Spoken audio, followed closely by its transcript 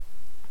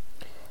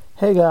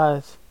Hey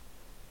guys,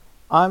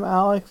 I'm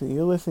Alex and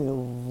you're listening to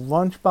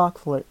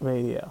Lunchbox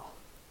Radio.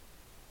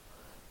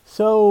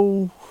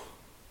 So,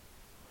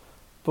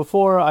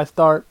 before I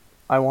start,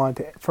 I want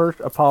to first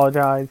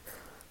apologize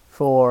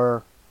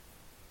for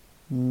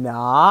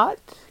not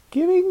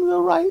giving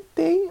the right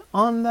date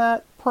on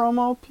that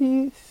promo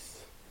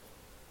piece.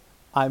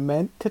 I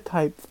meant to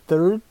type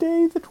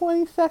Thursday the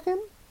 22nd,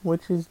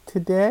 which is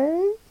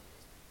today.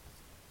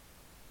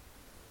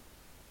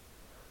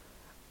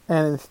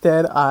 And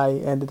instead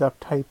I ended up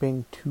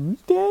typing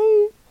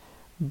Tuesday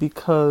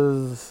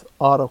because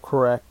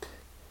autocorrect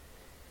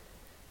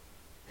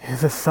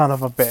is a son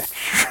of a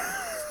bitch.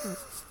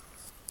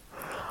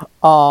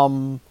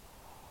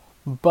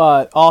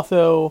 But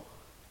also,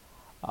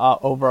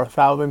 over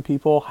 1,000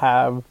 people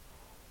have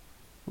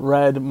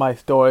read my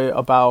story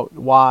about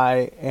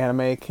why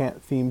anime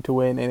can't seem to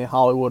win any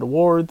Hollywood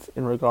awards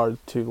in regards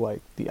to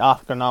like the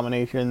Oscar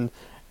nominations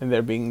and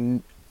there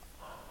being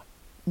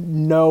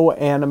no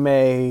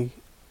anime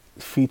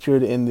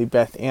featured in the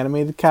best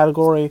animated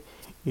category,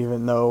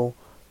 even though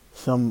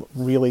some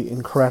really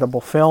incredible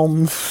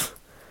films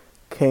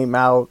came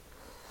out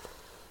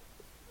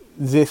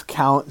this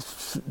calendar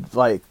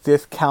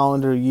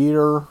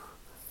year,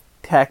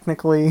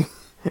 technically,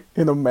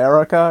 in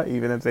America,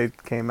 even if they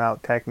came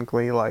out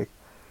technically like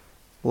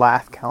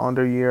last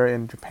calendar year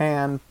in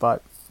Japan.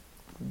 But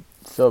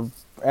so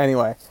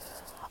anyway,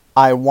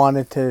 I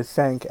wanted to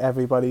thank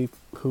everybody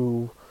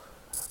who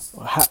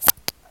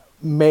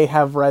may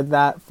have read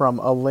that from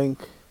a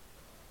link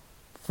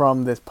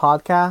from this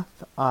podcast.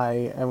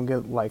 I am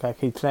going, like I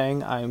keep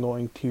saying, I am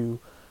going to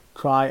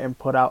try and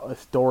put out a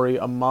story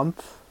a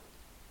month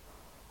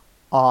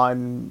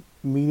on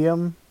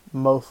Medium,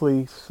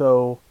 mostly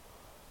so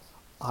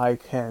I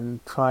can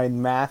try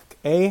and mask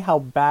A, how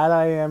bad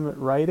I am at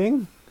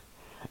writing,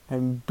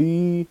 and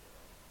B,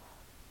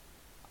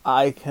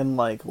 I can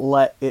like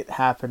let it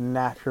happen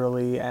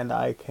naturally and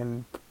I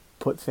can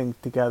put things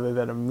together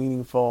that are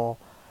meaningful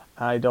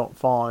and I don't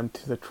fall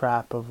into the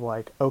trap of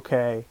like,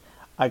 okay,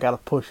 I gotta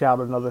push out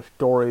another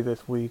story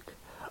this week.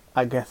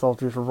 I guess I'll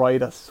just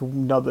write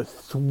another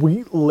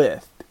sweet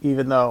list,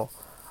 even though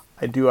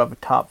I do have a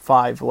top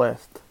 5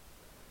 list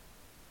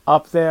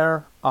up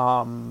there.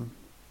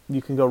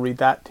 You can go read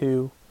that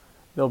too.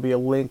 There'll be a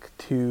link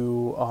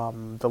to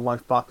the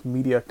Lunchbox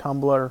Media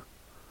Tumblr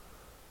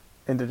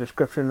in the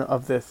description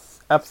of this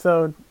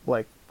episode,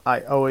 like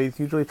I always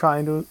usually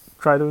try to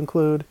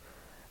include.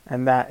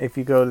 And that if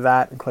you go to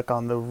that and click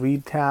on the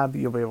read tab,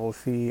 you'll be able to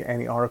see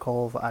any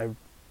articles I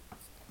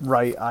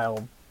write.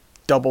 I'll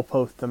double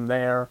post them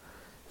there,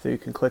 so you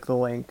can click the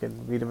link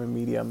and read them in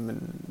Medium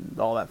and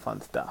all that fun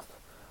stuff.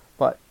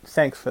 But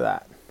thanks for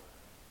that.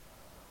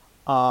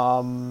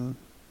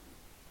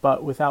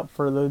 But without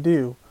further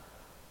ado,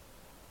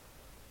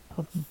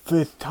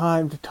 it's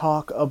time to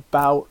talk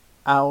about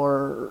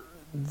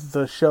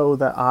the show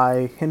that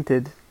I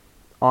hinted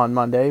on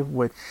Monday,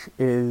 which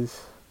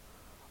is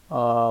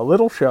a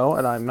little show,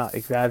 and I'm not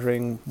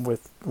exaggerating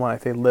with when I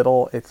say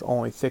little. It's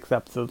only 6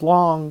 episodes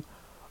long,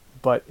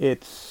 but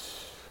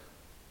its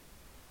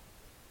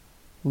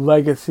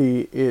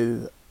legacy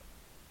is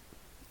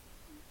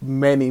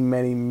many,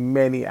 many,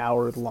 many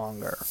hours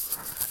longer.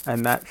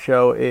 And that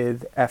show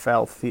is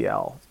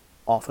FLCL,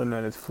 also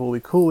known as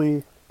Fooly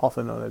Cooly,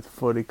 also known as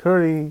Footy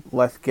Curry.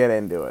 Let's get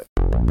into it.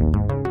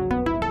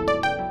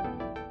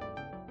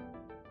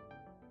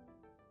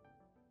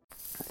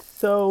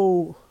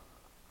 So,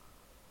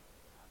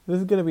 this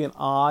is going to be an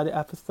odd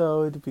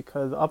episode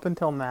because up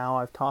until now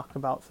I've talked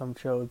about some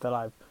shows that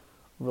I've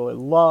really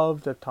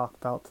loved. I've talked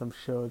about some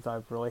shows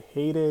I've really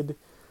hated.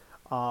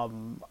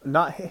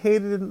 Not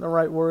hated isn't the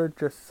right word,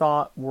 just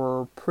thought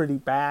were pretty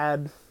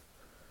bad.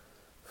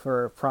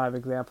 For a prime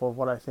example of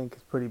what I think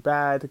is pretty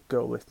bad,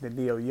 go listen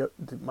to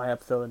my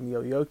episode of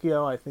Neo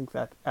Yokio. I think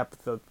that's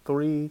episode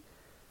 3.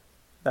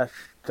 That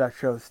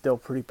show is still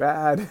pretty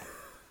bad,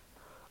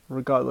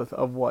 regardless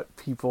of what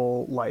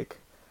people like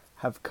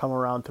have come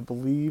around to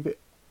believe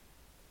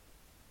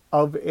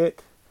of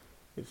it.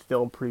 It's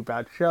still a pretty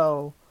bad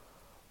show.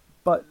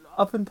 But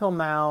up until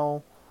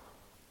now,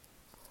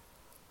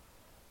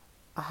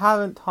 I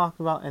haven't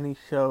talked about any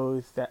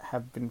shows that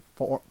have been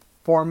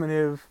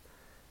formative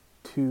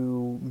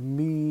to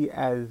me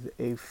as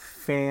a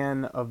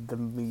fan of the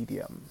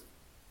medium.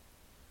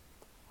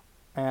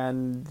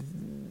 And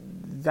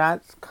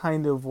that's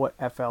kind of what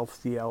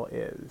FLCL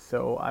is.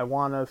 So I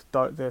want to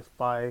start this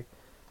by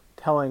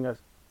telling a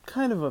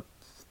kind of a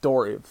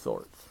story of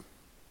sorts.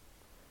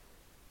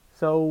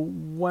 So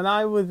when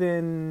I was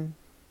in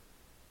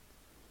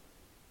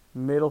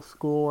middle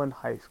school and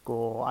high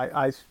school,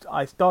 I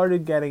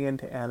started getting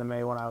into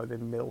anime when I was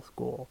in middle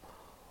school,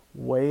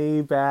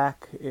 way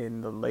back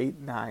in the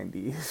late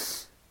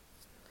 90s.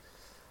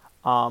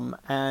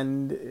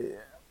 And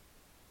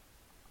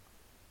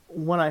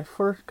when I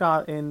first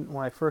got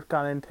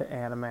into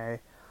anime,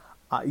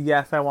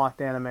 yes, I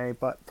watched anime,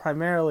 but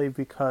primarily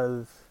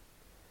because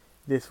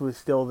this was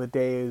still the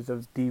days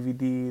of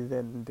DVDs,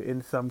 and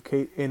in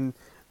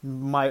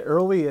my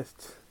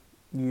earliest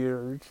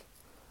years,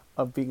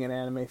 of being an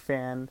anime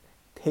fan,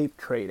 tape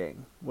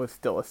trading was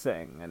still a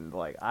thing, and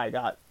like I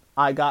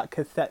got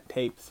cassette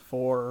tapes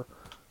for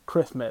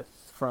Christmas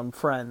from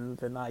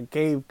friends, and I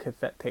gave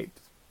cassette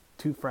tapes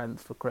to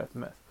friends for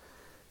Christmas.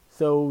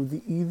 So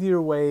the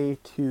easier way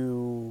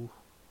to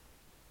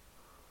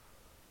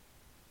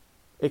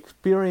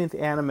experience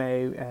anime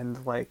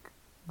and like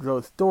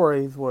those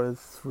stories was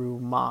through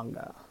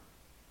manga.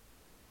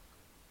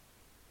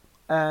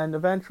 And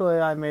eventually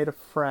I made a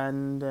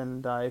friend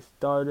and I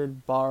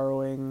started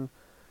borrowing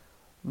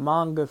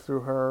manga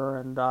through her,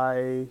 and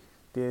I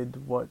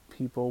did what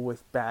people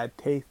with bad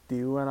taste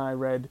do, and I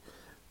read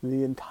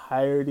the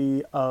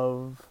entirety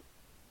of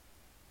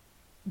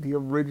the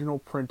original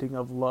printing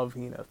of Love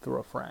Hina through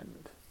a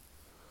friend.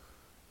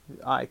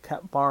 I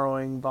kept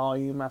borrowing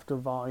volume after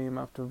volume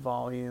after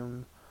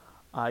volume.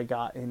 I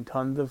got in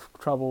tons of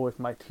trouble with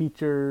my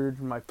teachers,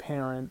 my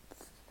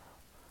parents,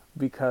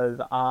 because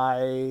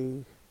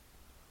I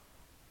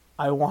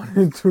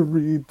wanted to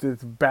read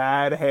this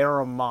bad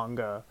harem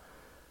manga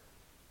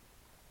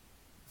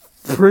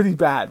pretty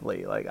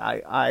badly. Like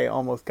I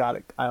almost got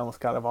it. I almost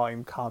got a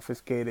volume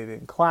confiscated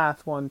in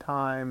class one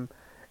time.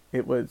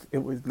 It was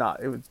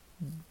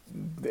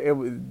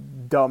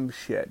dumb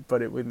shit,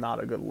 but it was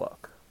not a good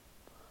look.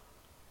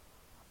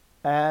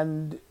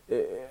 And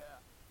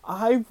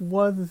I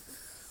was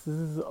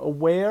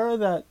aware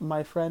that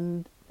my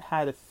friend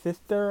had a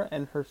sister,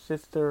 and her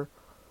sister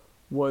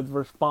was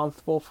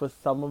responsible for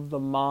some of the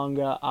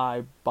manga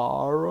I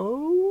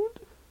borrowed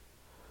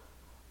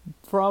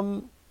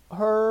from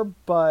her,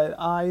 but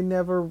I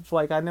never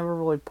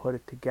really put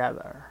it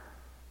together.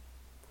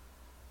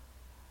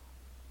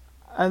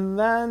 And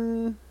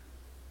then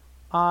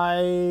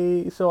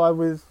I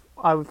was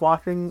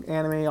watching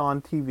anime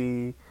on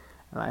TV,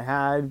 and I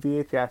had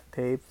VHS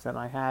tapes, and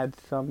I had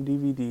some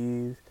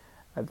DVDs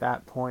at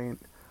that point.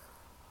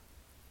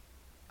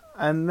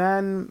 And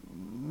then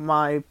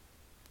my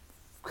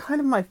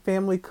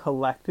family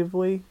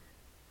collectively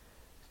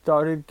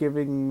started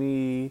giving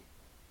me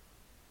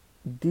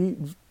the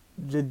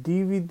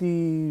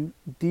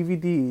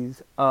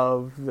DVDs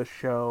of the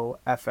show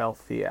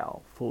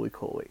FLCL, Fully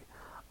Cooley.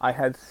 I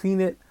had seen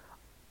it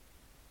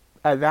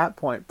at that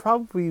point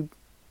probably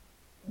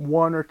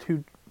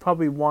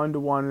probably 1 to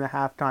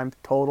 1.5 times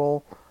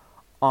total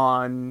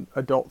on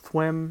Adult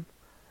Swim,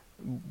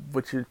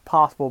 which is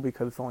possible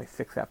because it's only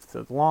 6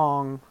 episodes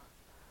long.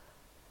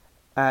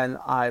 And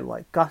I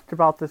like gushed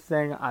about this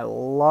thing. I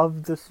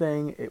loved this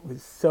thing. It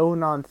was so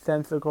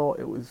nonsensical.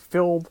 It was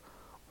filled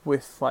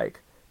with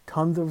like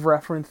tons of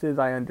references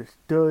I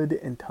understood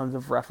and tons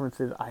of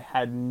references I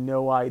had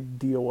no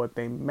idea what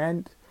they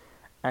meant.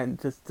 And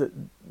just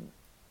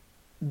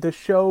the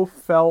show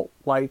felt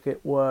like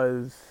it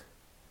was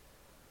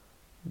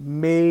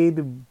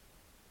made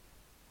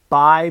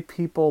by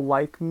people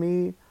like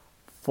me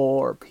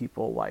for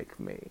people like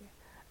me.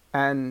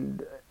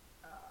 And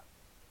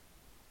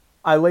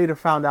I later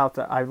found out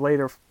that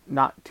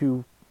not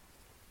too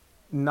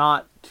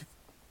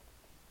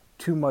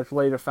much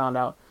later found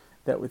out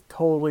that it was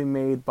totally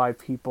made by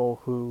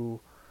people who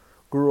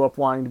grew up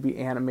wanting to be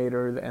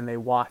animators, and they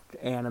watched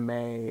anime,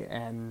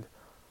 and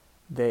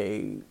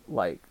they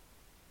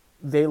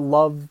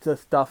loved the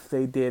stuff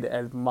they did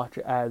as much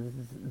as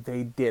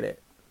they did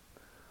it.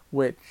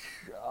 Which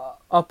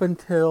up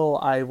until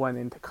I went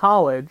into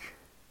college,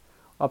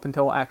 up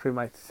until actually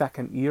my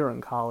second year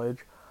in college,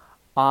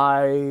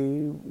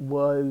 I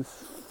was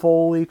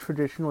fully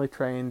traditionally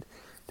trained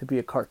to be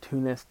a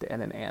cartoonist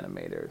and an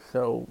animator.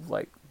 So,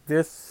 like,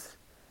 this,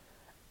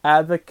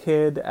 as a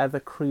kid, as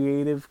a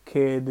creative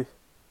kid,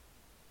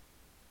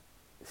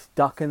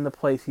 stuck in the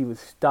place he was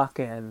stuck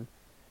in,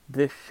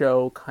 this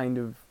show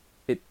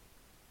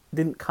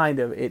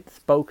it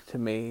spoke to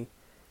me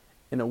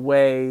in a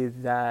way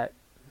that,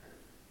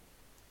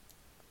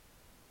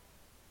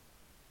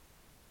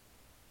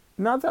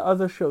 not that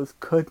other shows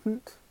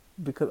couldn't,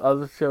 because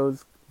other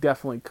shows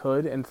definitely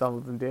could, and some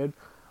of them did,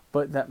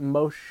 but that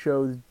most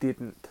shows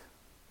didn't.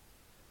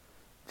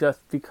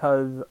 Just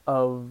because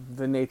of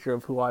the nature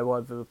of who I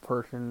was as a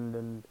person,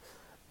 and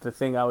the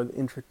thing I was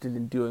interested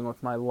in doing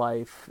with my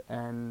life,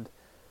 and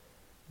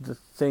the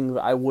things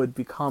I would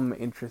become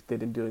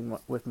interested in doing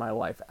with my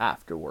life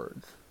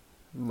afterwards.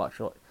 Much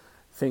like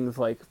things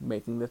like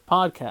making this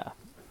podcast.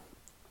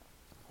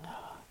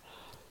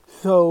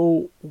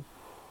 So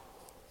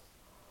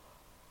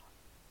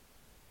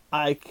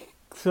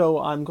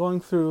I'm going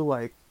through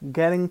like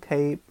getting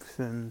tapes,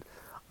 and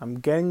I'm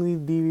getting these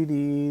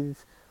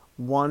DVDs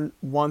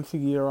once a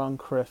year on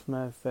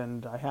Christmas,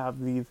 and I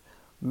have these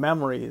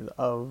memories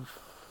of,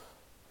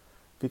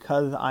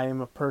 because I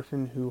am a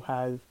person who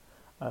has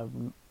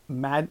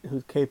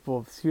who's capable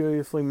of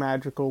seriously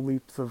magical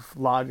leaps of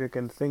logic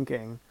and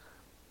thinking.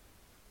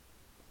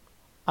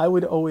 I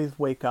would always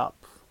wake up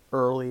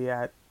early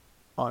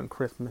on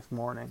Christmas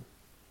morning.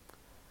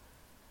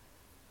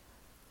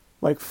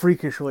 Like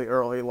freakishly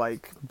early,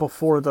 like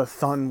before the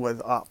sun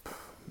was up.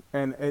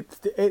 And it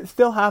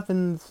still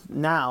happens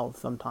now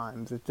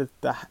sometimes. It's just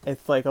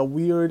it's like a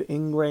weird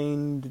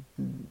ingrained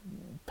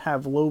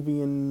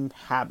Pavlovian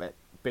habit,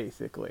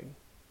 basically,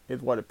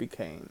 is what it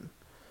became.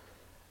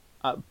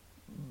 Uh,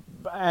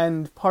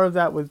 and part of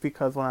that was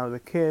because when I was a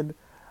kid,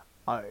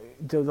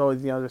 there was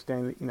always the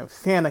understanding that,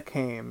 Santa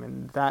came,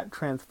 and that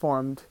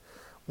transformed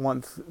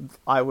once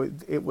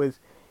it was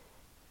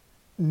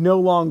no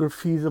longer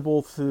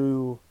feasible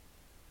to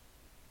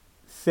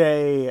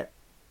say,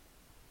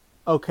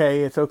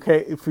 okay, it's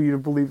okay for you to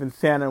believe in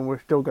Santa and we're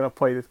still going to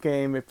play this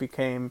game. It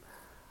became,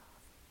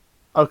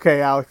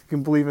 okay, Alex, you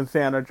can believe in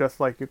Santa just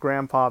like your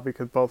grandpa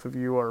because both of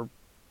you are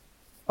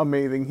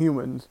amazing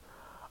humans.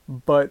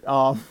 But,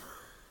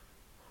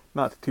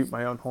 not to toot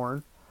my own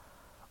horn,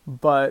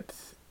 but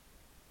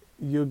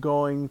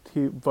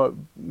but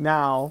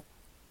now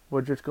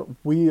we're just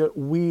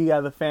we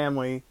as a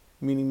family,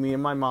 meaning me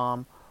and my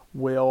mom,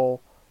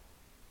 will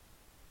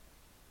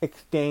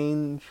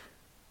exchange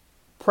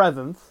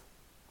presents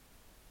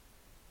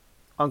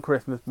on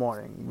Christmas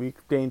morning. We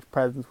exchange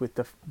presents with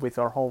the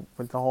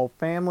whole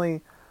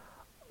family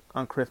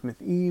on Christmas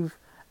Eve,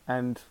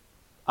 and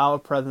our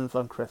presents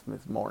on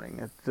Christmas morning.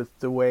 It's just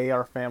the way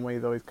our family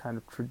has always kind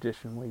of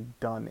traditionally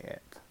done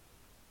it.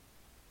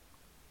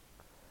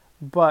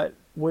 But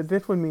what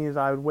this would mean is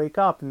I would wake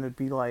up and there'd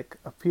be like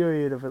a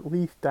period of at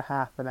least a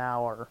half an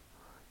hour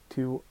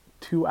to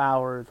 2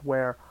 hours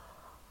where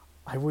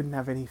I wouldn't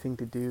have anything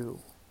to do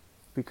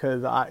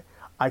because I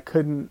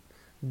couldn't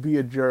be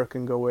a jerk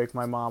and go wake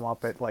my mom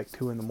up at like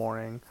 2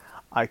 a.m.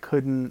 I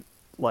couldn't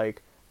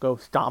like go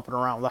stomping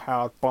around the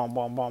house, bomb,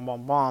 bomb, bomb,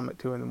 bomb, bomb at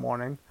 2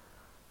 a.m.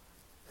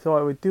 So what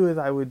I would do is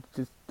I would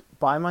just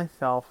by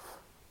myself.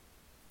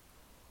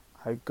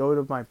 I'd go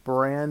to my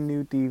brand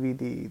new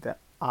DVD that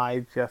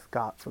I just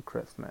got for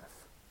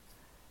Christmas,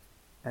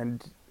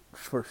 and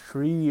for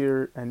 3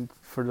 years, and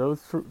for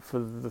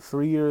the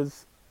 3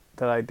 years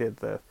that I did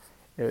this,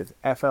 it was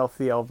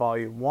FLCL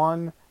Volume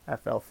 1,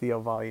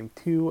 FLCL Volume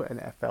 2, and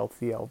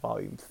FLCL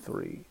Volume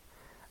 3.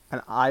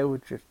 And I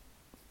would just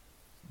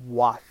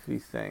watch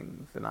these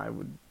things, and I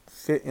would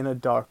sit in a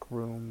dark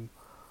room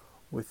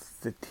with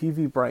the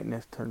TV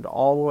brightness turned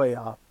all the way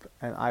up,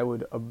 and I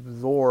would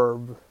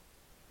absorb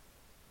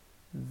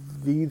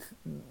these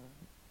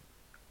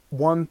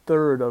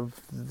 1/3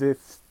 of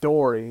this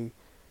story,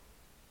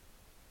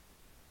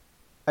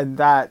 and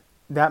that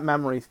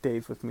memory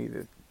stays with me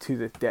to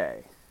this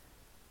day.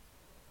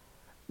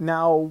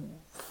 Now,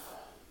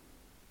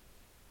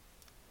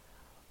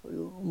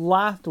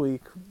 last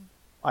week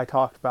I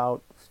talked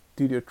about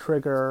Studio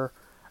Trigger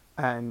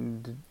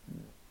and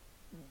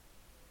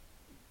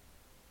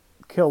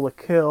Kill la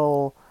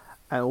Kill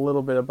and a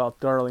little bit about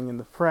Darling in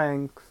the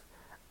Franxx,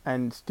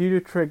 and Studio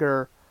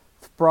Trigger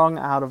sprung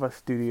out of a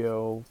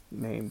studio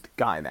named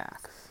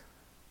Gainax.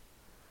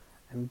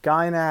 And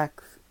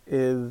Gainax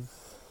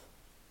is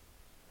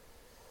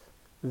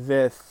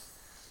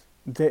this,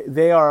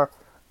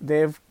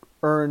 they've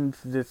earned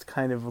this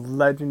kind of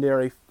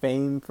legendary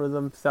fame for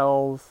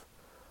themselves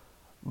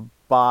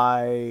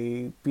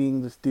by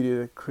being the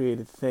studio that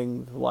created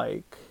things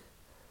like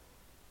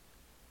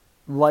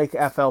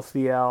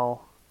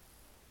FLCL,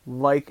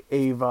 like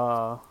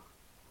Ava,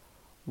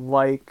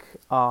 like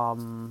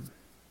another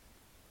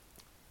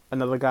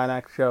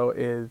Gainax show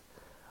is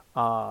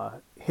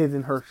His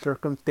and Her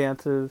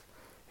Circumstances.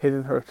 His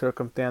and Her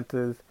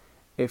Circumstances,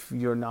 if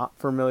you're not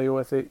familiar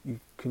with it, you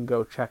can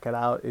go check it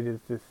out. It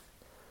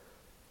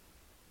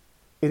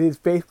is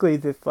basically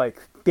this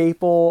like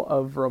staple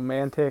of a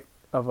romantic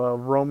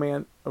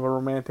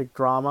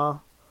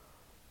drama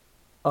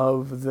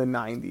of the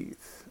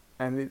 90s.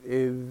 And it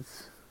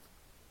is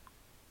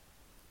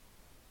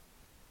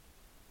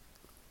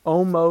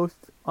almost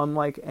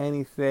unlike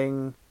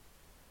anything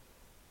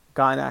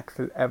Gainax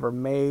has ever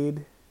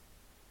made.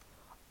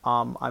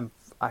 I'm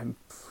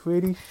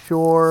pretty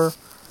sure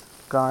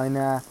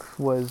Gainax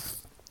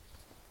was.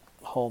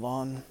 Hold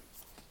on.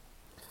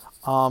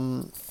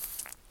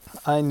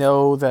 I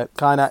know that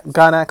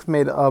Gainax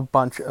made a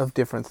bunch of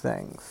different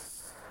things.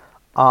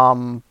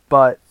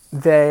 But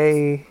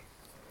they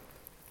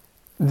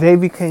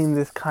became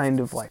this kind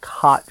of like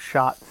hot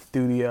shot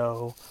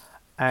studio,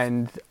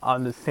 and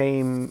in the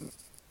same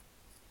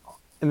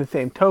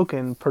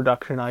token,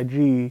 Production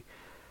IG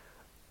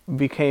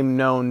became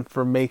known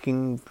for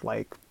making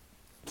like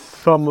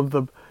some of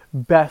the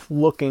best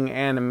looking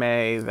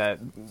anime that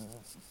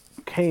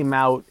came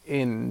out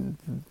in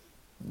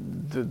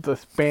the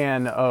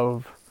span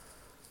of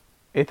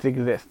its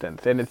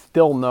existence, and it's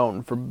still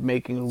known for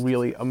making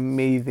really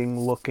amazing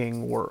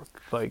looking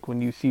work. Like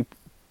when you see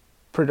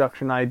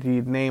Production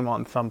IG's name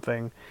on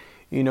something,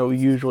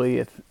 usually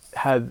it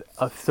has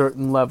a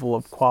certain level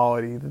of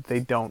quality that they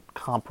don't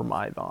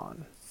compromise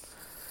on.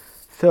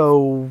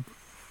 So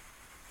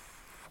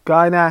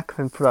Gainax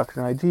and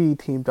Production IG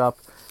teamed up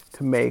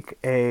to make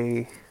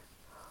a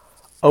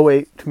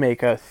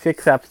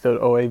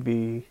 6-episode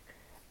OAV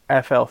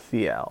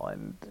FLCL,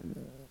 and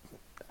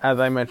as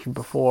I mentioned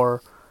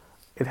before,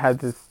 it had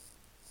this,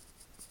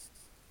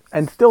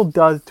 and still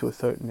does to a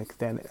certain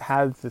extent, it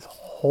has this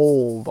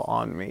hold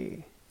on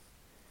me.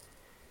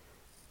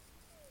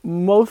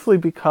 Mostly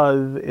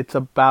because it's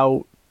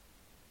about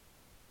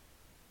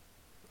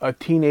a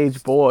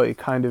teenage boy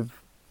kind of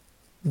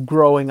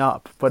growing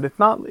up, but it's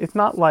not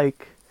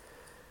like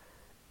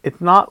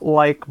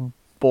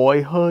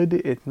Boyhood.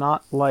 It's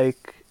not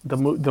like the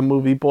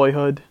movie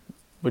Boyhood,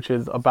 which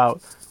is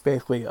about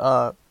basically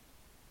a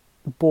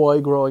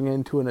boy growing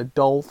into an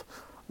adult,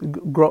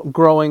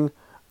 growing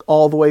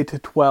all the way to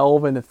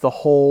 12, and it's the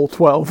whole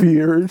 12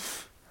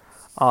 years.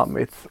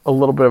 It's a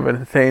little bit of an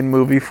insane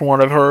movie from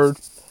what I've heard.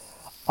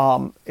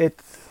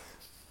 It's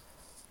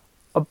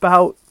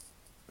about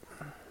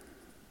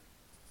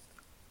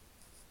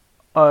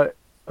a,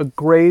 a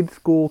grade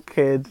school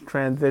kid's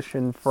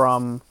transition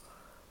from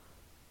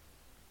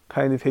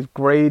kind of his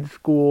grade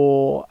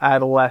school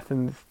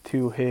adolescence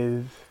to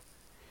his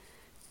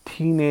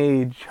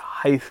teenage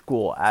high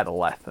school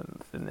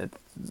adolescence. And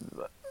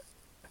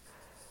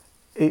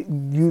it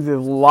uses a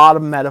lot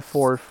of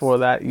metaphors for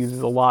that, it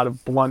uses a lot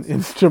of blunt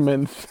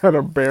instruments that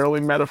are barely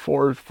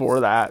metaphors for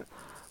that.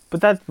 But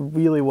that's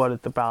really what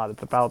it's about.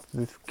 It's about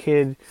this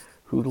kid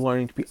who's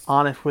learning to be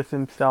honest with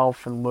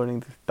himself and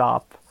learning to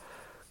stop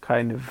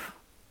kind of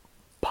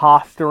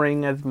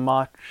posturing as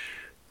much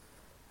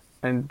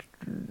and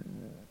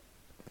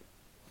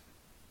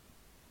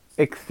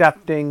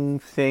accepting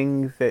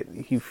things that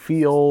he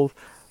feels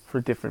for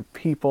different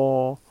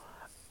people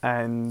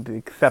and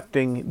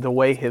accepting the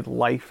way his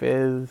life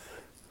is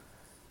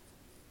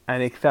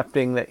and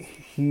accepting that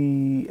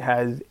he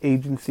has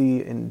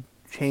agency in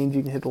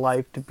changing his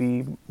life to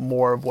be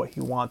more of what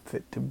he wants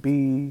it to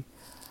be.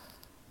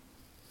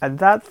 And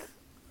that's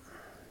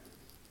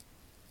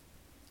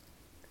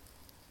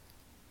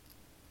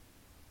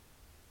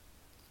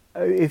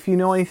if you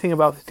know anything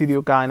about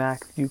Studio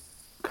Gainax, you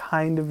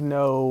kind of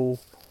know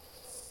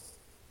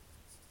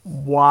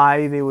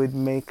why they would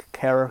make a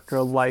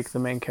character like the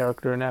main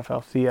character in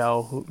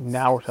FLCL, who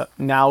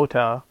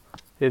Naota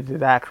is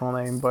his actual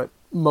name, but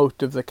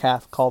most of the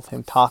cast calls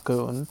him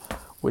Takun,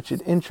 which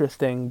is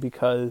interesting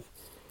because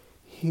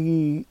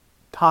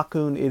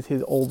Takun is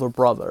his older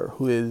brother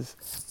who is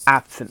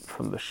absent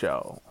from the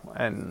show,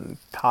 and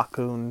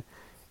Takun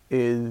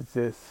is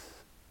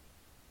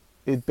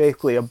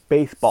basically a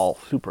baseball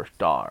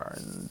superstar,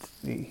 and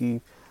he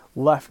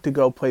left to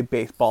go play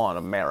baseball in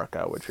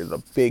America, which is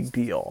a big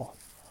deal.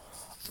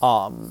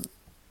 And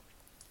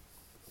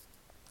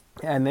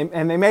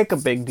they make a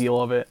big deal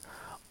of it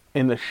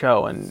in the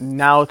show, and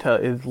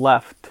Naota is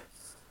left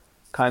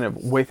kind of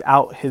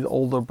without his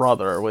older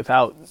brother,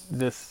 without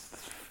this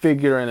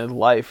figure in his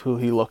life who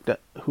he looked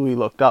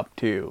up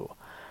to,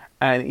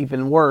 and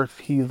even worse,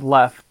 he's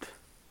left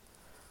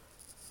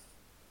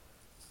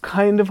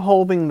kind of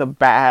holding the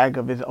bag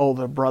of his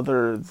older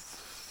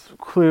brother's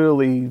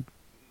clearly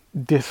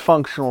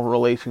dysfunctional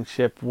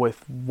relationship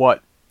with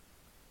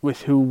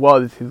who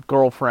was his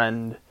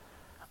girlfriend,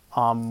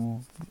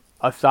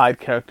 a side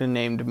character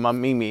named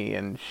Mamimi,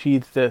 and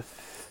she's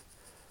this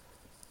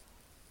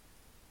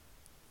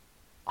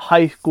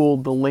high school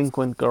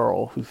delinquent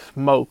girl who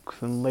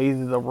smokes and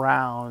lazes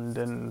around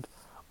and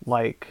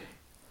like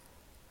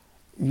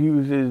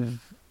uses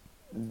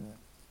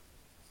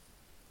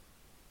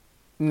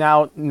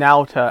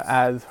Naota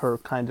as her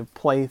kind of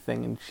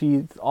plaything, and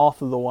she's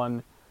also the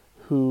one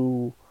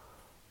who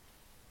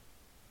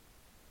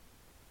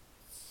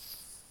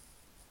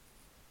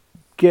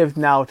gives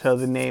Naota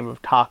the name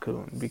of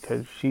Takun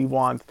because she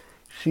wants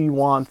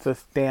a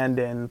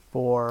stand-in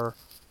for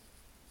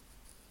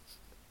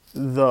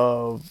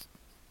the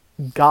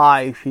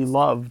guy she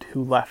loved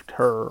who left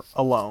her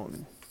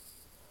alone.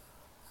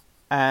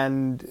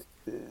 And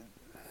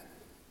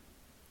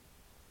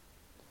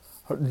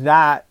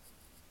that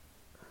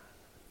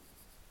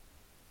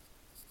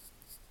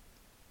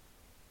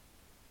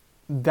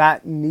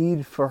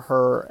need for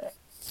her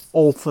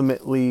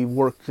ultimately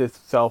works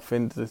itself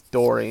into the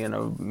story in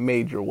a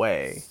major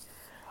way.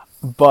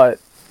 But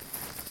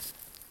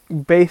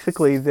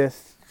basically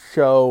this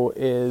show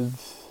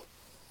is,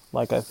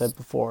 like I said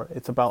before,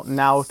 it's about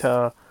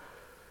Naota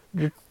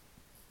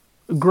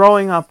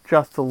growing up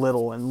just a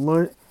little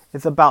and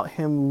it's about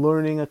him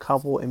learning a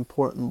couple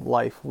important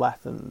life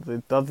lessons.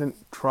 It doesn't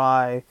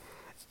try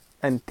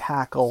and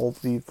tackle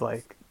these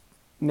like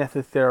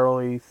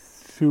necessarily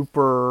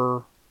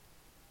super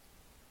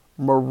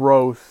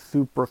morose,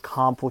 super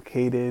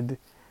complicated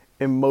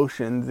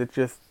emotions. It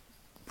just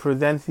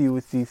presents you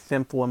with these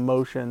simple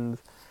emotions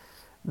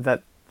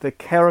that the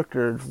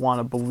characters want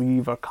to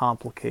believe are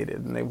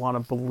complicated and they want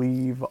to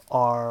believe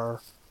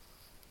are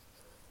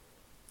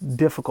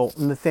difficult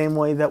in the same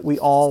way that we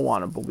all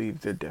want to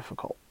believe they're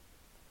difficult.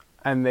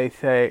 And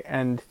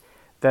then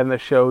the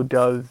show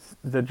does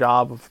the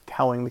job of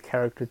telling the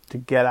character to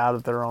get out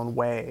of their own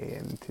way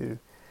and to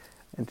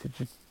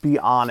just be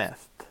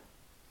honest.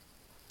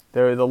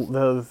 There's a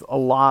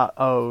lot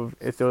of,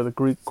 if there was a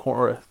Greek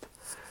chorus,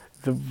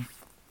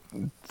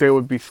 they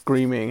would be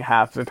screaming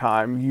half the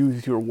time,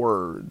 use your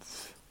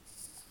words.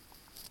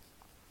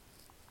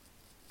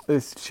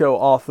 This show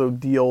also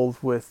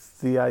deals with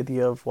the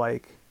idea of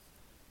like,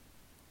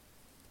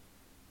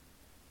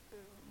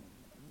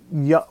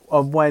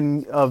 of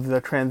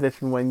the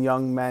transition when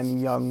young men,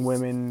 young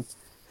women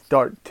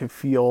start to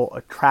feel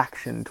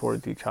attraction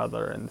towards each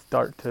other and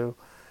start to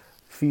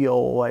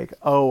feel like,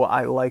 oh,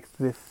 I like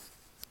this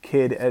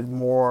kid as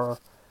more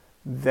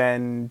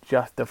than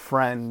just a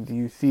friend.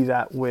 You see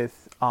that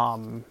with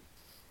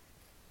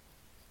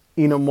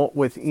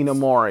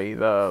Inamori,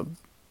 the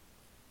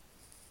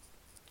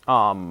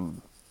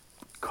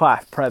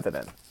class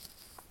president.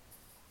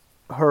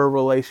 Her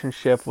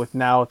relationship with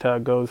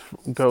Naota goes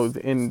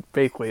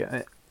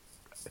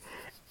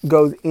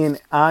in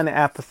on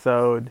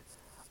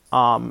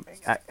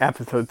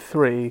episode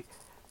 3,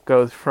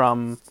 goes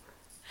from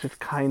just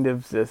kind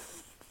of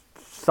this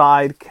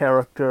side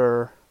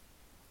character,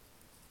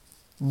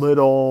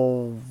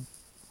 little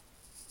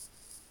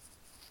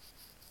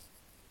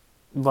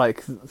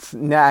like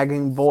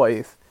nagging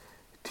voice,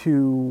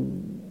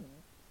 to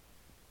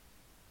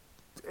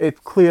it's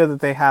clear that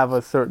they have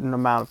a certain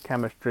amount of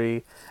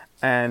chemistry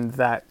and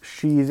that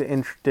she's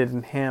interested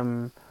in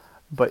him,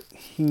 but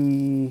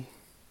he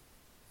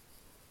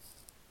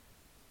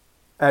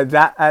at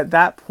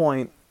that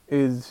point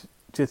is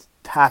just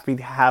happy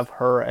to have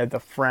her as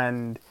a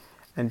friend,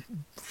 and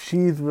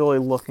she's really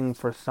looking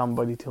for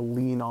somebody to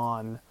lean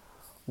on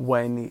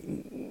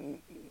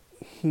when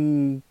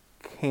he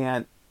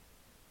can't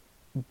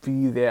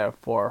be there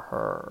for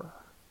her.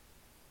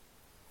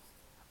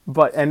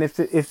 But and if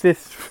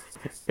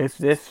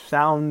this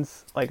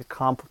sounds like a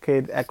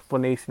complicated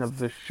explanation of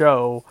the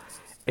show,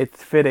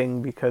 it's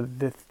fitting because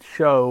this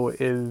show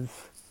is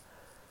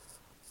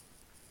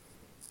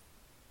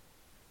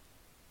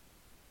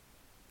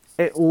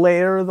it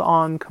layers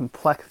on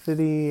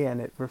complexity and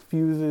it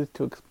refuses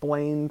to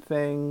explain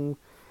things.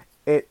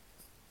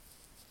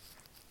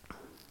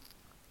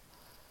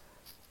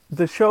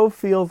 The show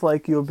feels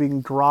like you're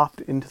being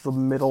dropped into the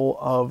middle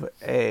of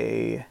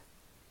a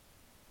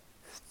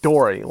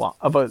story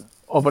of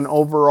an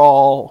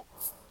overall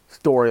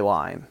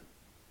storyline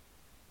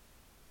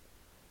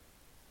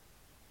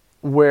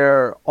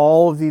where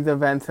all of these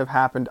events have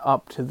happened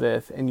up to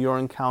this and you're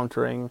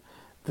encountering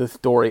the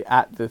story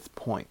at this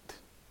point.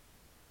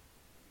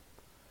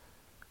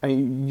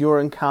 And you're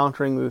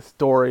encountering the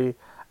story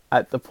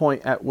at the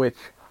point at which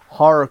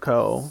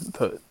Haruko,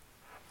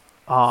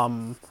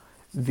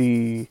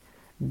 the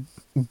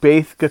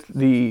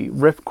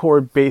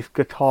ripcord bass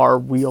guitar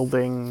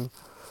wielding,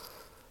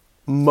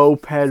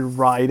 moped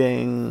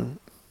riding,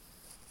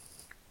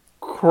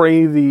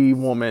 crazy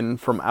woman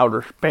from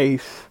outer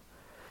space,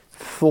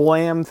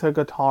 slams her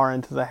guitar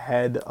into the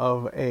head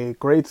of a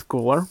grade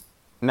schooler,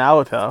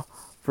 Naota,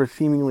 for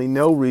seemingly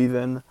no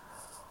reason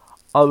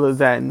other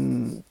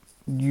than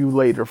you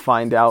later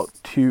find out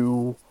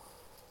to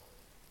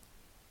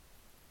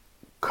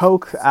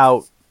coax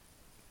out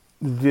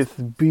this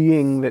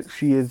being that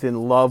she is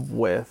in love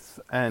with,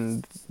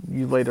 and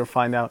you later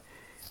find out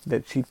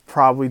that she's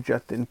probably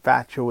just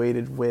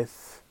infatuated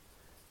with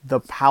the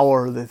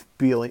power this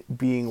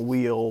being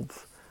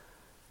wields.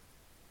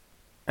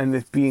 And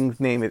this being's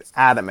name is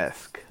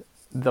Adamisk,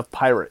 the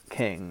Pirate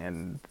King,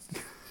 and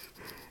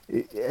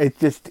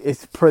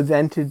it's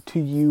presented to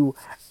you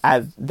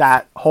as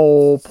that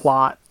whole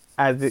plot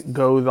as it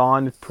goes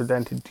on is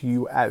presented to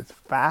you as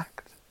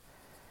fact,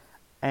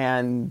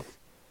 and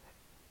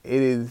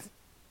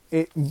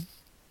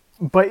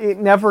but it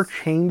never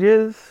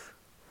changes.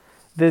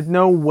 There's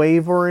no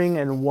wavering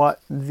in what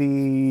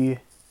that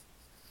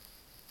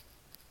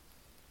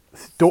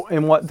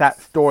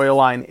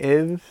storyline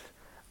is.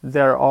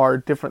 There are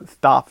different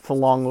stops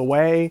along the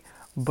way,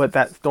 but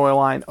that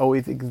storyline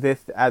always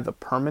exists as a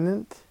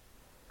permanent.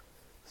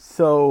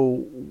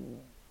 So,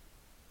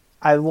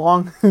 as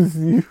long as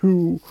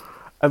you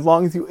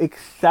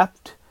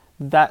accept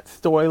that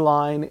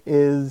storyline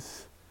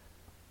is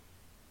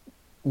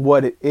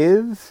what it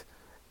is,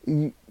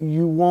 you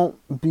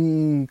won't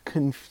be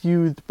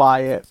confused by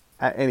it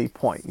at any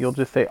point. You'll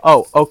just say,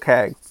 oh,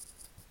 okay,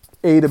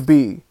 A to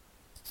B.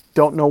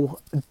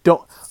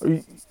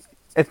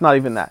 It's not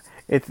even that.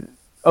 It's,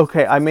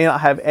 okay, I may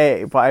not have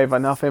A, but I have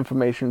enough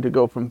information to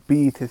go from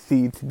B to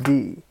C to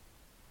D.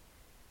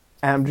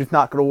 And I'm just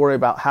not going to worry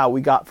about how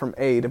we got from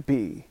A to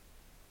B.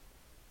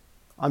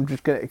 I'm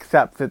just going to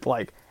accept that,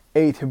 like,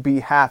 A to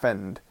B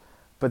happened,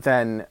 but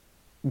then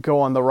go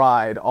on the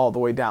ride all the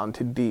way down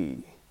to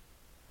D.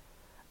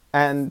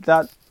 And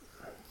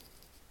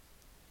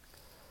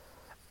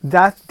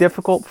that's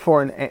difficult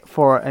for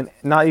an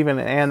not even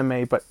an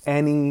anime, but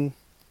any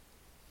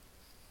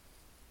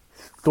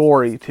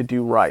story to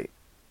do right,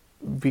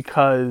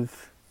 because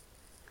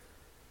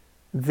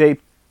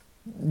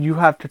you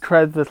have to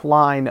tread this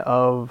line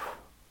of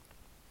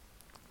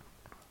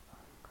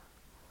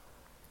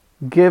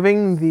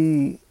giving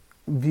the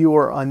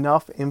viewer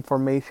enough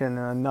information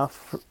and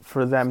enough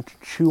for them to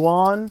chew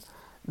on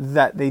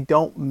that they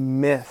don't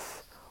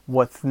miss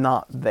what's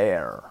not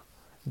there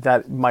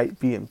that might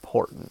be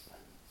important.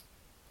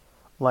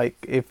 Like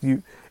if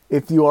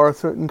you are a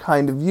certain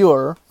kind of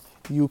viewer,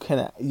 you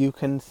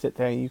can sit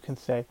there and you can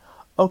say,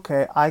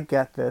 okay, I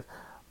get this,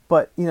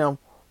 but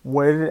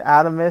where did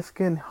Adamisk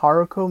and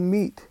Haruko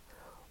meet?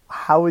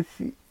 How is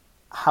she?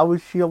 how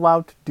is she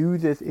allowed to do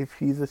this if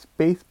she's a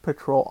space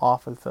patrol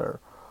officer?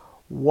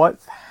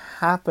 What's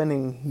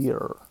happening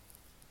here?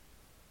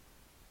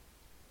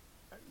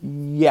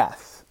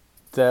 Yes,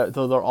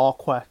 those are all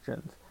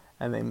questions,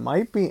 and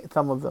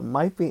some of them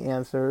might be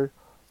answered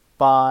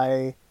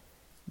by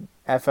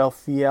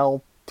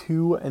FLCL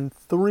 2 and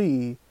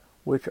 3,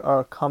 which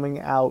are coming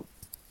out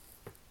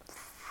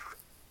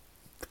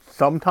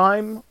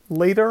sometime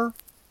later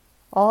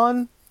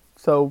on.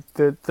 So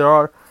there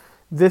are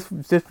this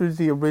was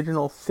the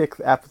original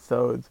 6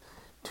 episodes.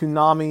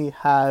 Toonami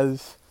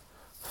has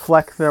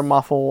flexed their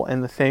muscle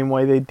in the same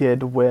way they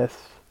did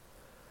with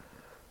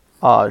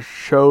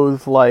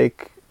shows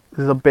like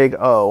The Big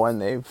O,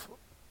 and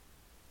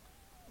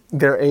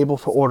they're able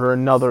to order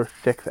another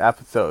 6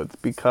 episodes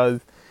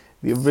because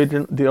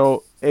they're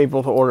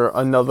able to order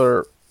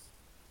another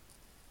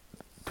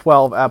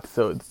 12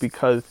 episodes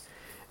because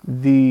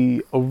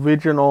the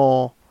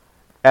original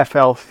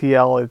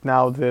FLCL is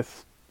now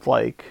this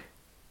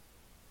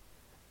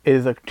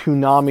is a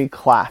Toonami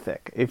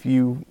classic. If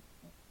you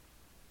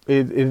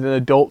is an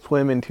Adult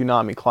Swim and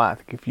Toonami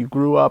classic. If you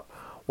grew up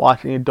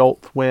watching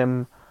Adult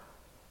Swim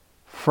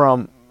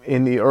from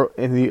in the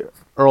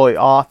early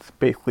aughts,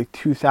 basically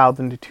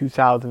 2000 to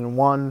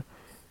 2001,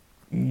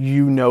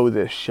 you know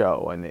this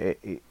show, and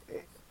it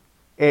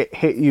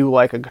hit you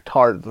like a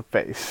guitar to the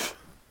face,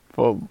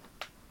 for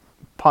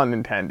pun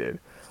intended.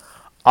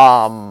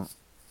 But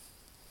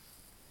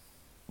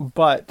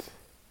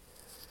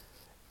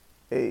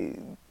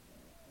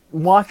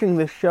watching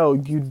this show,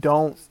 you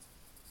don't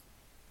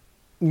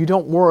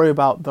worry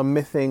about the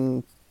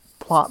missing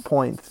plot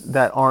points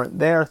that aren't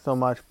there so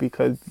much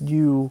because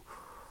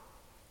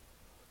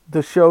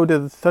the show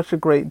does such a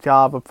great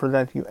job of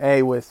presenting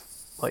you with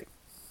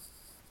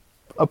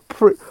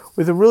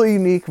with a really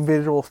unique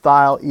visual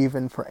style,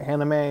 even for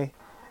anime.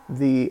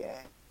 The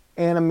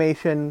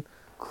animation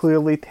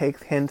clearly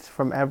takes hints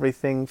from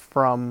everything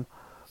from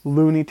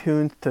Looney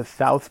Tunes to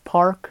South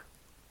Park,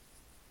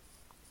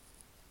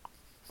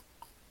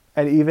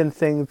 and even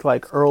things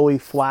like early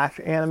Flash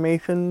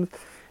animations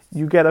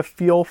you get a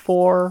feel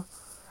for,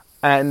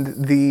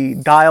 and the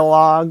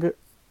dialogue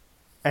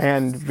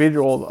and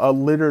visuals are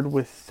littered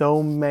with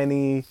so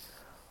many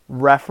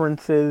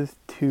references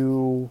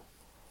to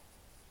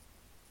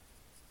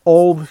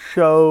old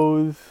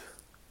shows,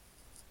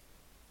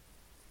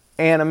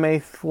 anime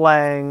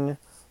slang,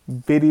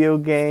 video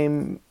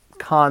game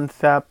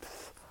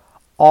concepts,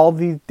 all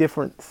these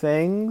different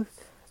things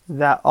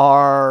that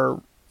are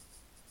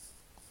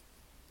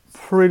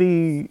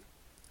pretty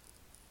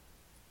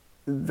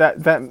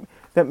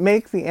that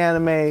makes the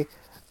anime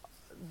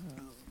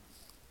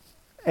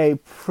a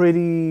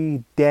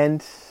pretty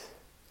dense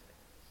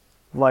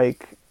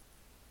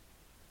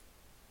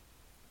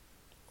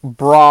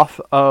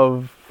broth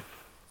of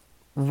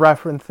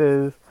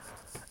references.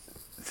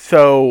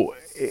 So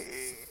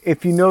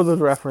if you know those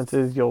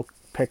references, you'll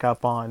pick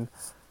up on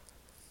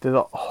there's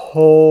a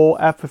whole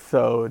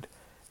episode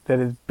that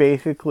is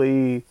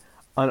basically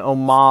an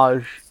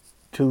homage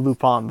to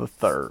Lupin the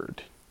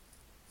Third.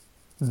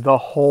 The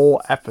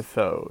whole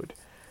episode.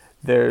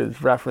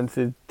 There's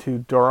references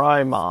to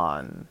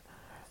Doraemon.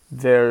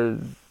 There's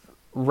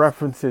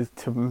references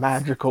to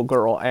magical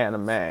girl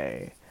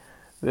anime.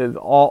 There's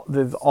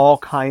all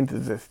kinds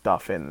of this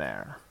stuff in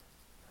there.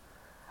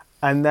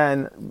 And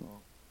then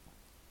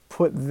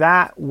put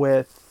that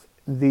kind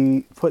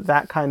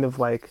of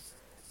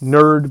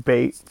nerd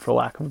bait, for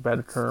lack of a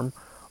better term,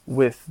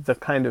 with the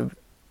kind of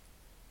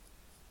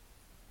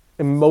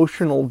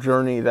emotional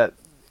journey that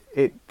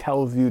it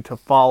tells you to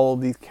follow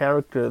these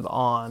characters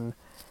on,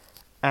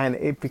 and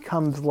it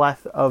becomes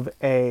less of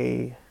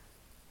a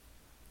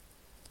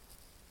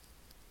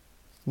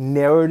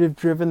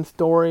narrative-driven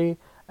story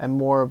and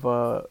more of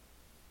a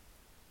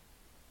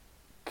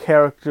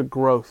character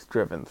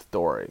growth-driven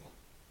story.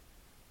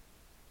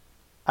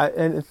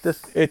 And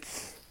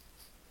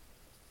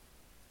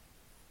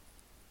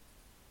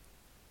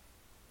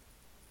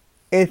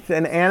it's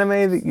an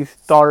anime that you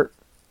start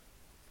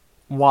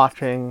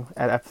watching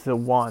at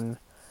episode 1,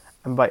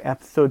 and by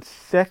episode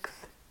 6,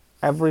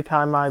 every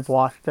time I've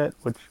watched it,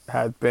 which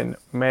has been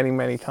many,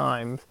 many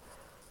times,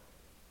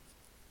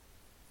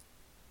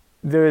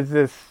 there's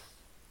this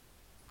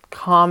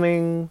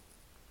calming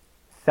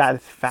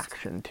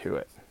satisfaction to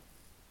it.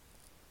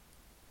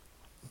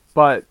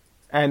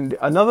 And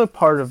another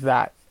part of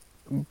that,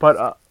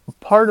 that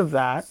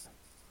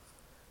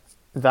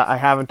I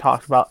haven't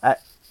talked about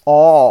at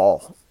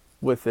all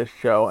with this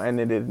show, and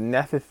it is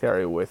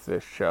necessary with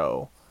this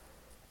show,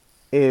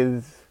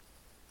 is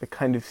the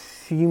kind of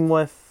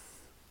seamless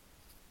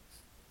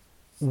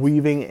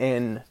weaving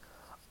in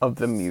of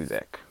the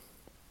music.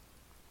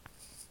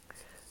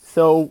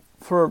 So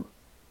for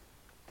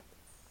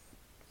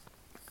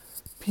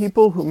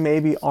people who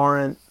maybe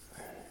aren't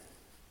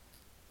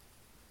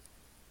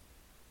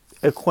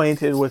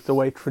acquainted with the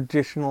way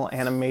traditional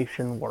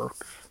animation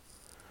works,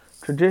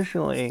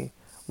 traditionally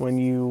when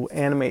you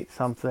animate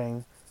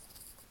something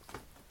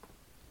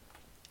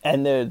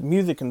and there's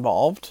music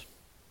involved,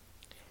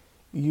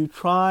 you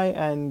try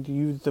and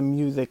use the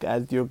music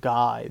as your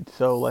guide.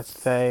 So let's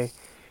say,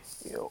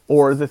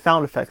 or the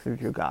sound effects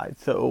as your guide.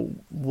 So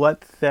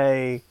let's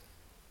say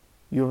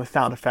you have a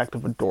sound effect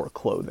of a door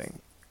closing,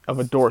 of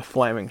a door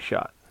slamming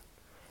shut,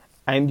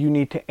 and you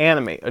need to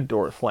animate a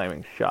door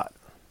slamming shut.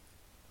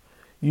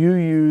 You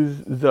use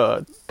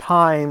the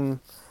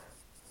time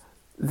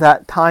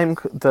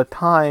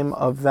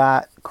of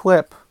that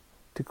clip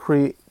to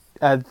create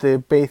as the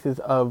basis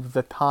of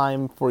the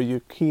time for your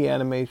key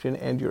animation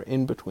and your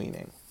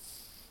in-betweening.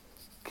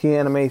 Key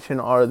animation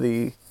are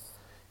the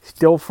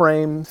still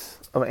frames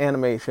of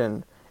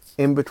animation.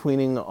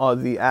 In-betweening are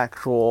the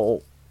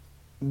actual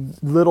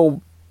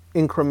little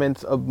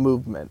increments of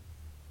movement.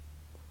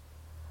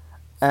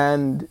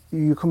 And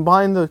you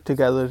combine those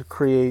together to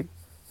create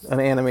an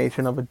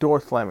animation of a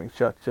door slamming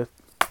shut.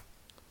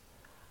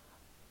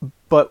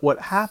 But what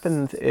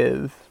happens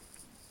is,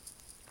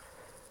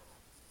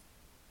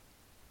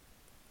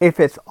 if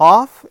it's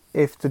off,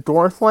 if the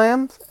door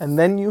slams, and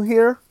then you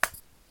hear,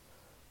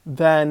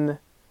 then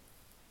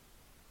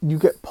you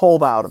get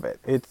pulled out of it.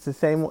 It's the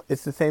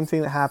same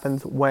thing that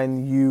happens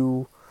when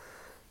you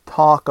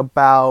talk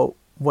about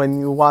when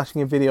you're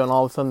watching a video and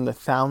all of a sudden the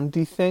sound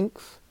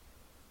desyncs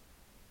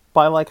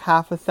by like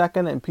half a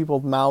second and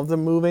people's mouths are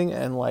moving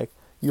and like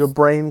your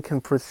brain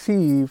can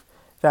perceive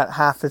that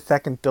half a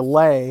second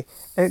delay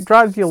and it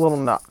drives you a little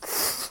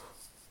nuts.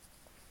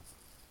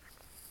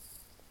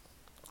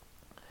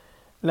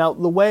 Now,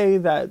 the way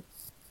that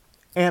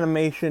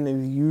animation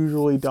is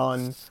usually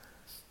done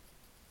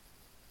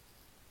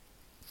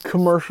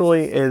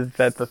commercially is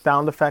that the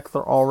sound effects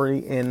are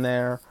already in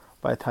there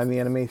by the time the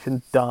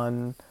animation's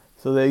done.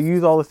 So they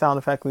use all the sound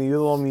effects and they use a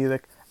little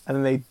music and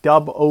then they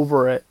dub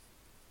over it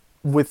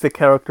with the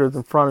characters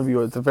in front of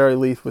you, at the very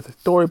least with a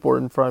storyboard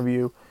in front of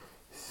you,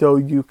 so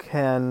you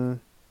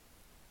can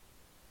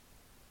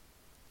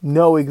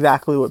know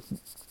exactly what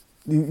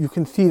you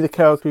can see the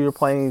character you're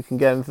playing, you can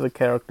get into the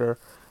character.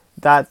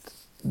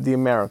 That's the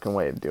American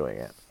way of doing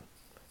it.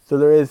 So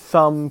there is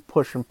some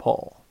push and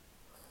pull.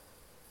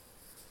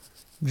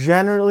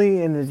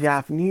 Generally, in the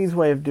Japanese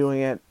way of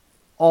doing it,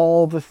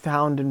 all the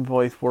sound and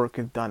voice work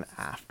is done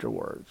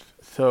afterwards.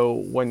 So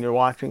when you're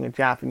watching a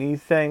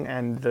Japanese thing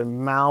and the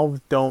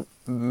mouths don't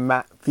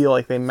feel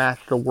like they match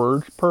the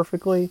words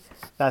perfectly,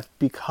 that's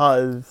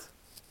because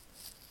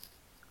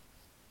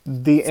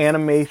the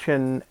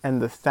animation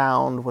and the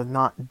sound was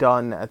not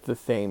done at the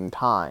same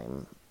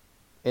time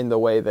in the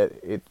way that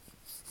in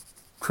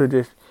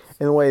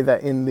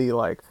the,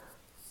 like,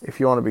 if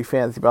you want to be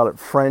fancy about it,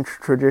 French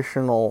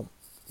traditional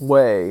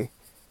way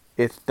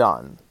it's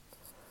done.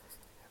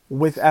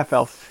 With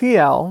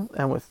FLCL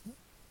and with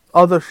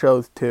other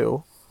shows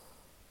too,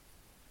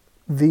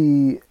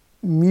 the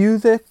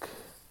music,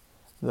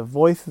 the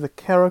voice of the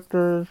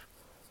characters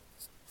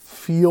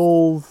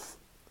feels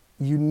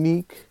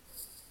unique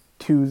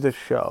to the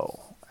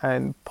show.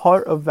 And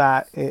part of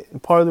the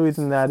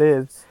reason that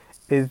is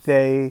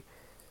they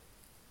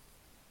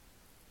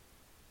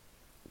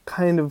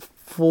kind of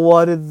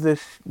flooded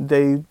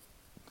they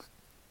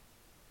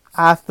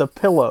asked the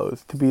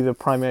Pillows to be the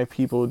primary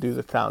people who do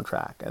the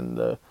soundtrack. And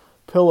the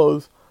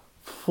Pillows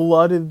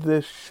flooded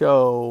this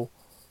show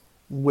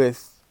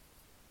with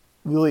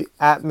really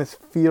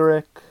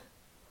atmospheric,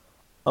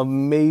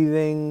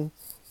 amazing,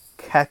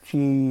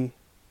 catchy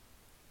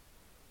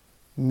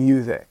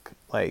music.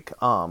 Like,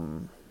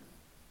 and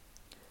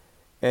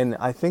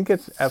I think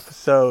it's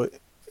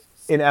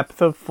in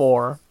episode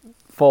 4,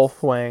 Full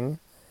Swing,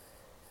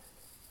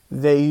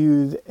 they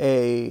use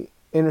a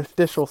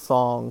interstitial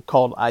song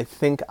called I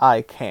Think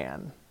I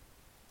Can.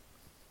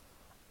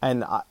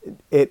 And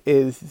it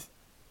is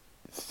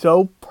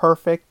so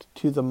perfect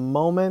to the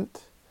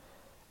moment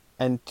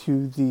and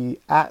to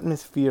the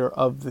atmosphere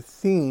of the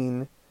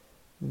scene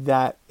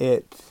that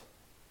it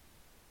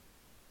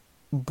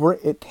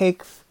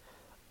takes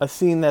a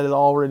scene that is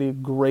already a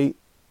great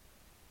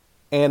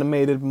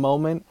animated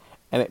moment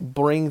and it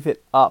brings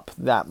it up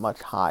that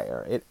much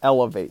higher. It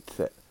elevates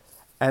it.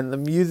 And the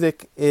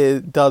music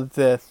does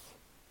this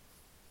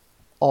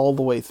all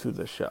the way through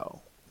the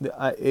show.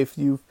 If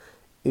you've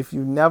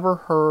never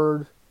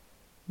heard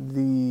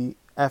the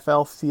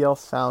FLCL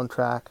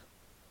soundtrack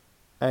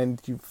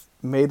and you've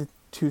made it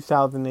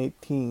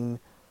 2018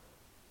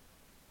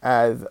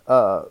 as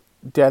a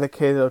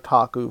dedicated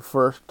otaku,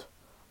 first,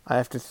 I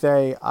have to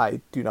say,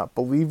 I do not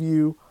believe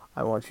you.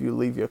 I want you to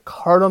leave your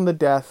card on the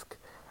desk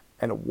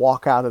and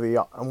walk out of the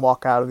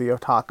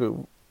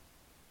otaku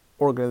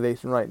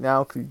organization right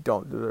now because you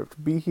don't deserve to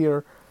be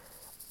here.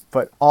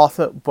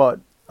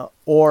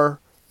 Or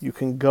you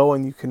can go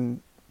and you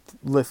can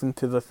listen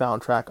to the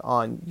soundtrack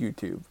on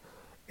YouTube.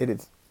 It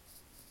is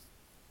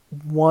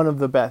one of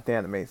the best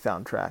anime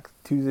soundtracks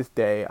to this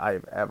day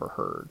I've ever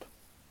heard,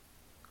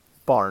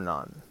 bar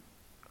none.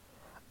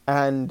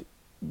 And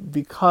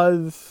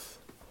because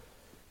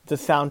the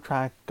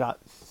soundtrack got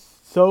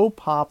so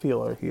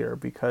popular here,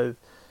 because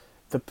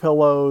the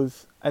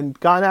Pillows, and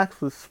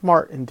Gainax was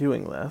smart in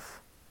doing this,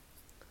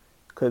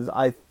 because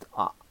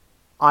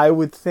I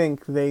would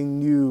think they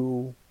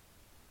knew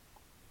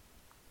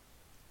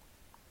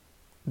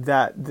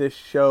that this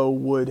show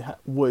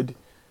would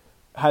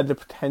had the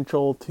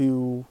potential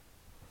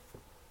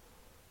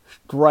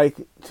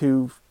strike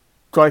to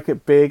strike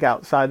it big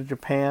outside of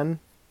Japan.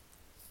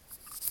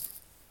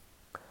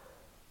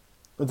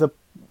 The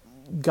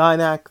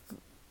Gainax,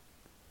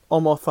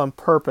 almost on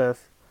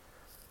purpose,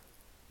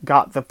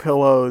 got the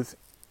Pillows,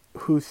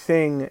 who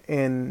sing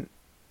in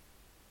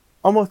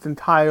almost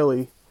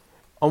entirely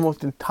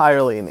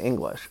in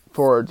English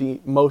for the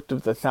most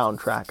of the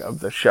soundtrack of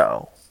the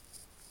show.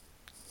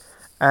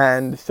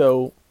 And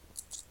so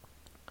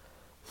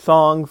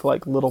songs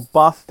like Little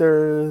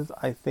Busters,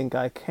 I Think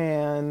I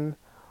Can,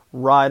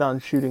 Ride on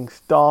Shooting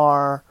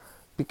Star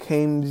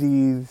became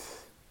these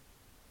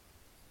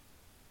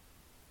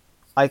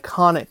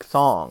iconic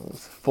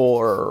songs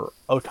for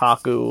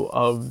otaku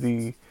of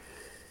the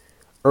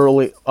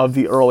early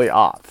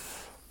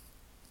aughts.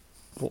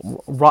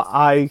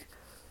 I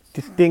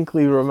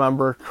distinctly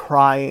remember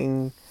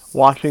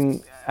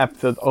watching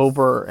episodes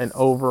over and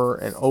over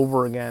and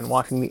over again,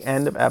 watching the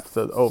end of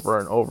episodes over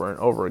and over and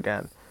over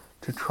again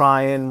to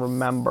try and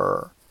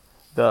remember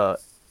the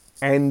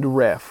beginning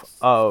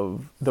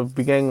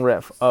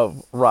riff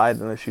of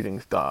Ride on a Shooting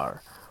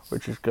Star,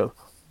 which just goes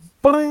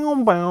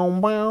bow, bow,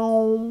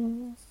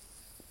 bow.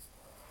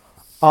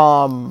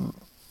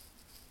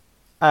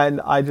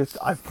 And I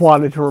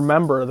wanted to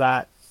remember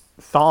that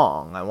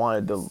song. I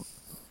wanted to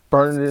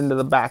burn it into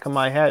the back of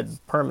my head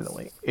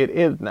permanently. It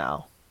is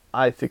now.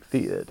 I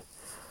succeeded.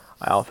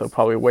 I also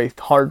probably waste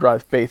hard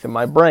drive space in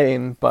my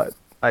brain, but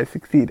I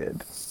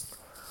succeeded.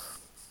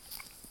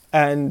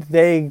 And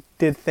they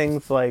did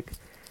things like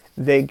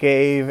they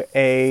gave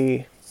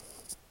a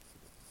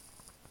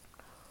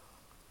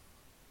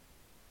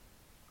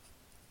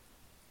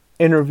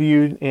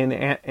interview in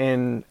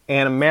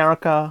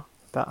Animerica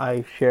that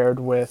I shared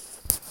with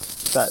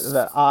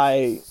that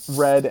I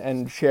read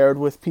and shared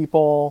with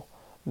people.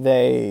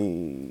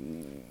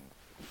 They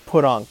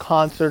put on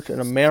concerts in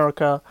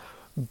America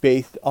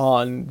based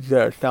on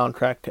their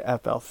soundtrack to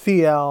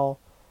FLCL.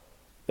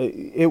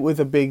 It was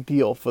a big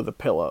deal for the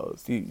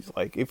Pillows.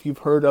 Like, if you've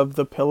heard of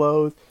the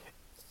Pillows,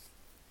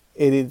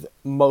 it is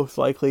most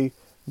likely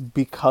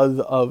because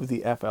of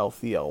the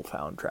FLCL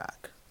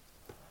soundtrack.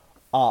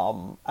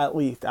 At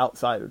least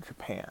outside of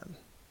Japan.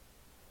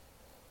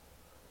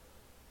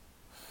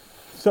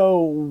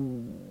 So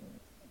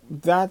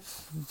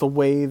that's the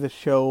way the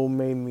show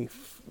made me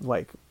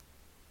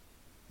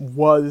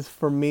was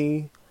for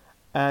me.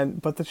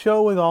 But the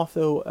show was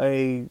also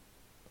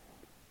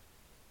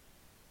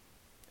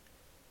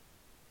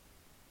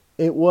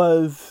it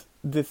was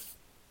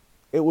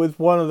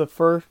one of the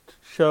first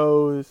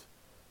shows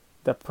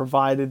that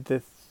provided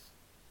this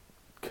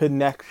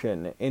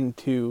connection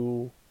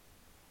into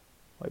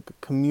the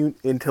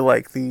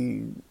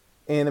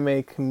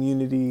anime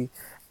community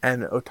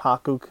and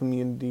otaku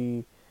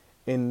community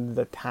in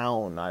the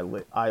town I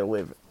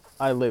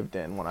lived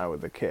in when I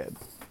was a kid.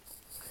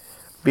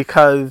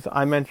 Because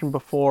I mentioned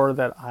before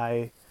that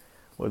I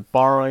was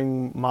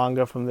borrowing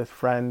manga from this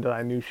friend, and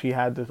I knew she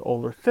had this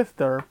older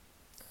sister,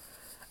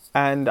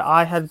 and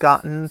I had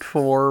gotten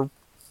for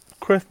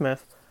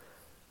Christmas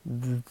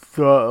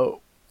the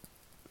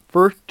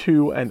first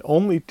 2 and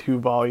only 2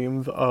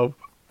 volumes of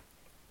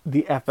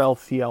the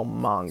FLCL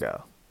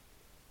manga,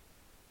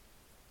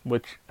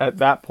 which at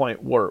that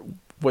point were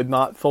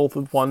not sold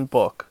as one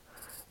book.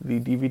 The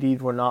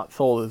DVDs were not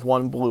sold as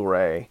one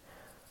Blu-ray.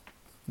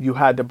 You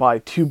had to buy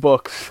 2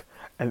 books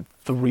and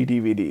 3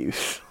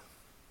 DVDs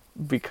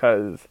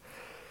because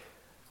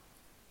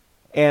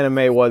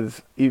anime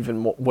was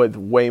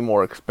way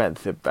more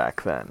expensive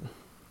back then.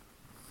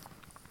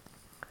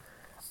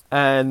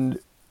 And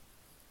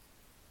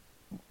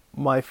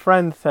my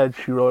friend said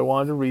she really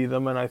wanted to read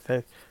them, and I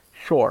said,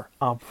 "Sure,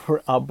 I'll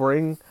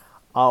bring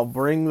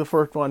the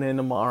first one in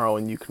tomorrow,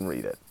 and you can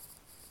read it."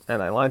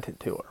 And I lent it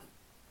to her.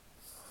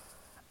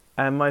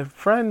 And my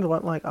friend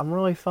went like, "I'm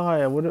really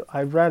sorry.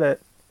 I read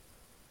it.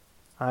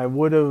 I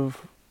would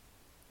have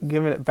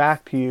given it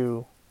back to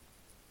you,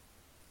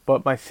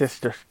 but my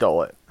sister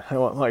stole it." I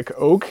went like,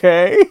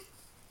 "Okay."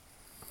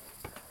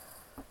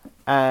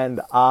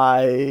 And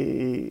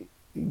I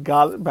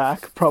got it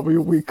back probably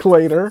a week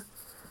later.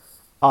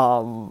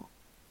 And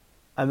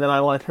then I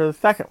lent her the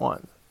second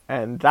one,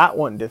 and that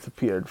one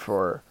disappeared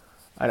for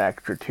an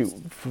extra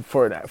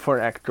for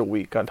an extra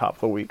week on top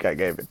of the week I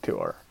gave it to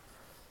her.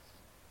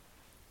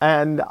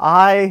 And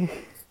I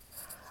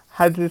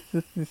had this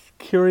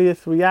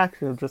curious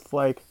reaction of just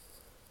like,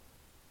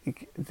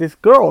 this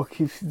girl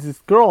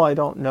I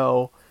don't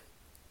know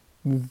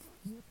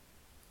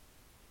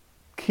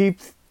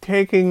keeps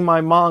taking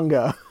my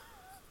manga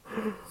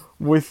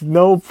with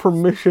no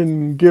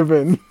permission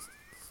given.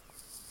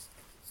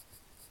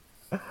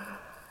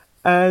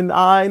 And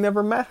I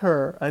never met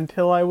her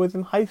until I was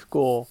in high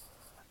school.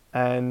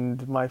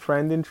 And my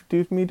friend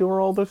introduced me to her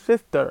older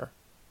sister.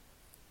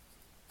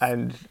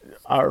 And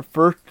our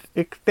first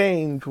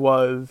exchange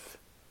was,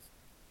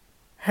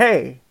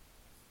 "Hey,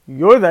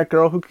 you're that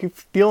girl who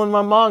keeps stealing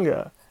my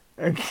manga."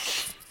 And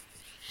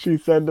she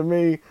said to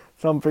me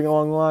something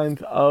along the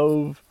lines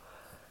of,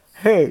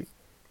 "Hey,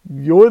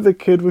 You're the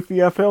kid with the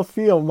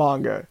FLCL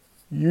manga.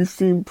 You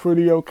seem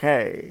pretty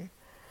okay.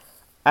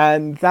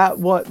 And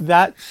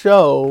that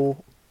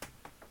show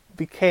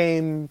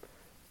became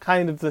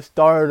kind of the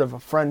start of a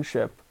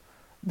friendship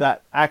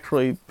that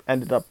actually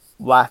ended up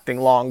lasting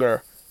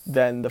longer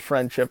than the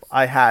friendship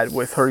I had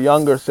with her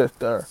younger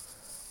sister.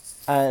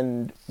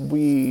 And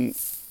we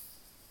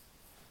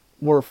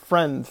were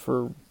friends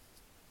for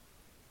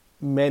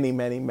many,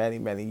 many, many,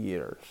 many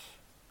years.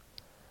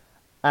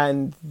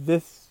 And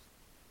this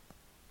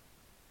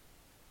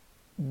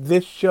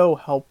show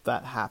helped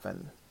that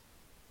happen.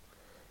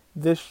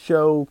 This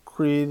show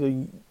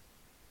created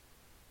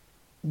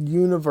a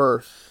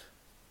universe,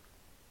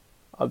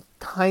 a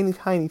tiny,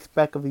 tiny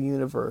speck of a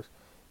universe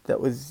that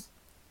was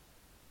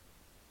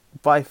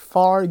by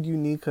far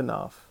unique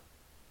enough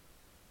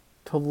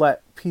to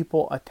let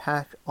people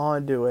attach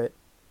onto it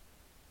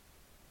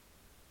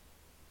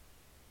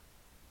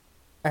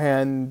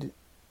and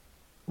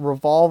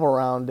revolve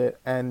around it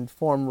and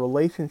form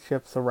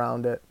relationships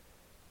around it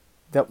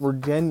that were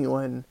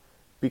genuine,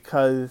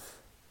 because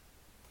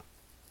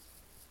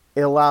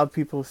it allowed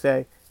people to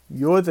say,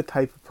 you're the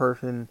type of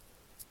person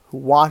who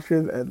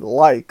watches and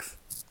likes,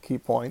 key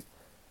point,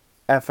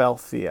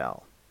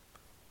 FLCL.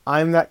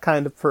 I'm that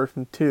kind of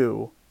person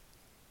too.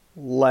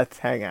 Let's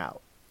hang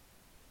out.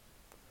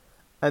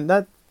 And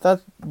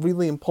that's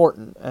really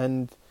important.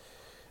 And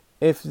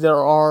if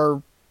there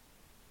are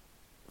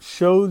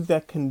shows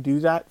that can do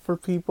that for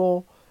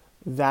people,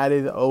 that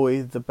is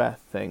always the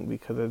best thing,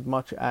 because as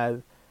much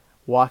as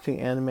watching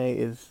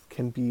anime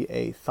can be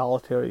a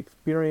solitary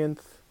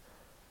experience,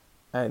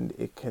 and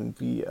it can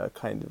be a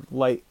kind of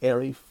light,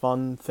 airy,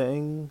 fun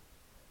thing,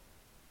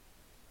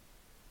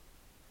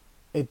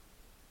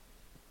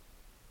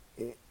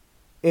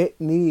 it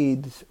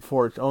needs,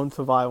 for its own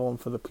survival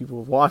and for the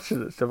people who watch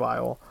its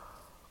survival,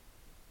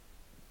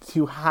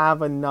 to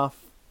have enough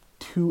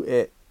to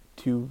it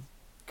to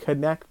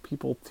connect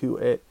people to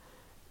it,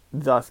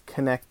 thus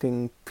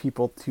connecting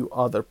people to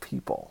other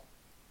people.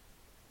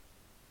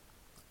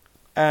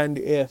 And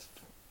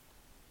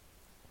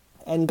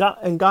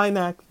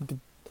Gainax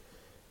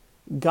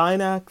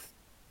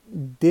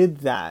did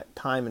that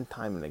time and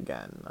time and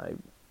again.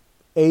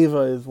 Eva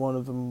is one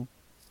of the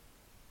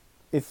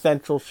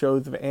essential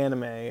shows of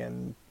anime,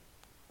 and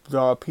there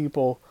are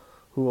people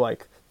who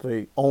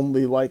they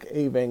only like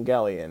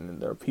Evangelion, and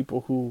there are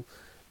people who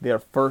their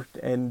first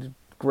and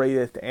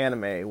greatest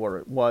anime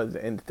was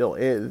and still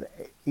is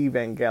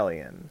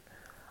Evangelion.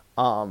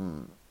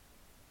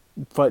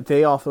 But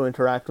they also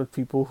interact with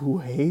people who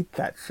hate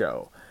that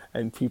show,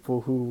 and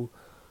people who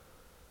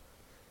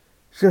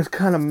just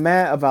kind of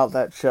mad about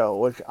that show,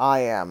 which I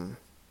am.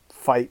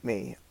 Fight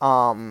me.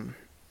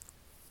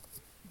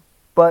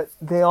 But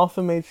they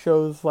also made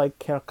shows like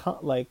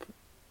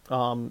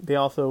they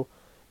also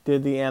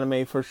did the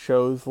anime for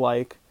shows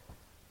like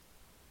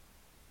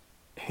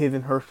His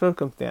and Her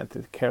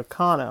Circumstances,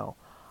 Kerkano.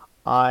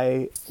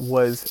 I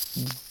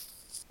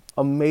was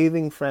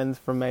amazing friends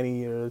for many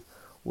years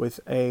with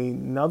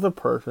another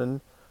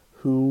person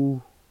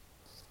who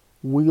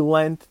we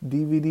lent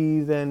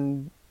DVDs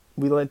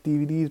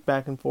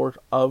back and forth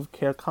of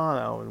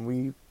Kerkano,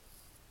 and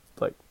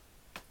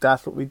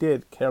that's what we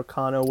did.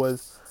 Kerkano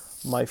was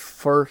my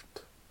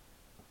first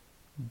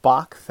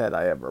box set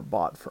I ever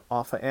bought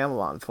off of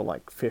Amazon for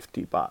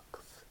 $50.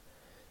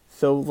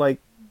 So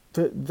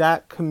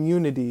that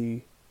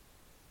community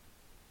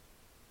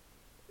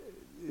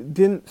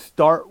didn't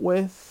start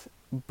with,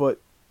 but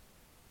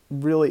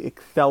really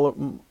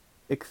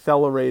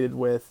accelerated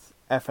with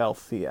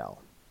FLCL.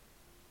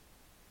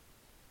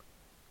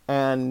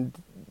 And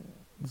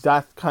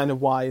that's kind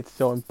of why it's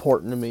so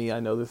important to me. I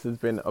know this has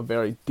been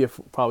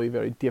probably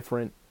very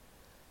different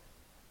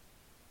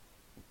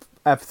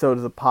episode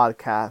of the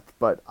podcast,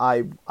 but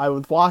when I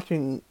was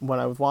watching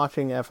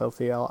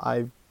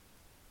FLCL,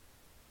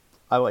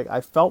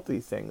 I felt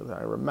these things, and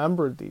I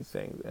remembered these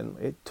things, and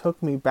it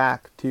took me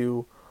back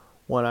to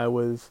when I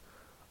was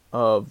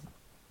a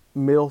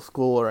middle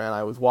schooler and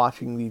I was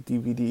watching these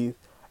DVDs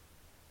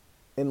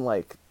in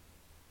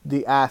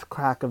the ass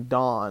crack of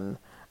dawn,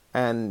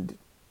 and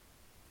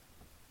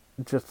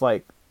just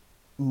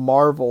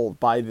marveled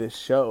by this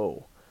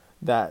show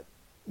that,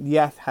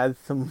 yes, has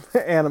some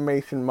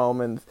animation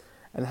moments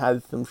and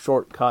has some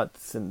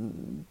shortcuts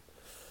and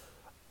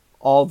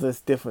all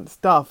this different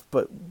stuff,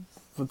 but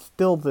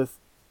still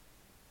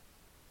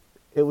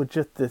it was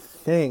just this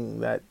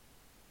thing that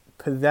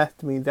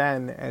possessed me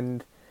then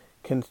and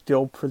can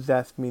still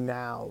possess me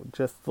now.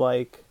 Just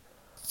like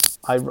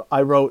I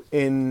wrote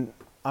in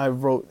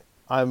the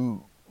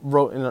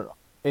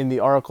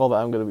article that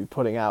I'm going to be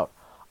putting out,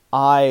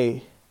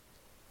 I,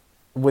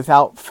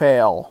 without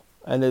fail,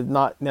 and it's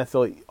not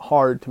necessarily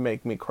hard to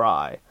make me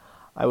cry,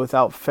 I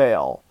without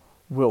fail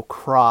will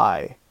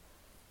cry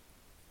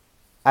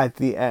at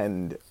the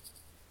end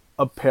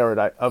of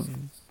Paradise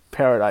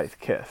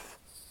Kiss.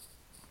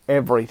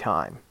 Every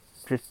time.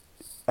 Just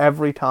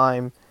every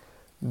time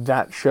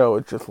that show,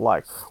 it's just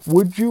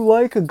would you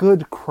like a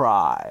good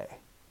cry?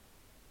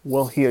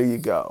 Well, here you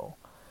go.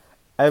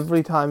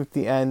 every time at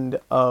the end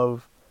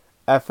of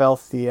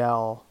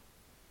FLCL,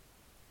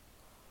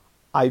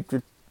 I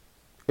just,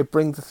 it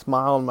brings a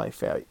smile on my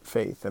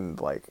face and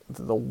like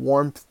the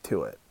warmth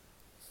to it.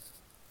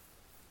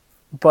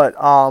 But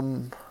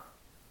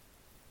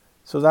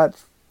so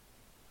that's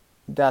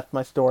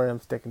my story.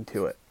 I'm sticking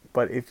to it.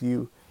 But if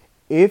you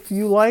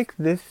like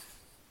this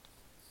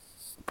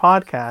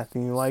podcast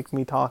and you like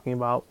me talking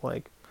about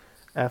like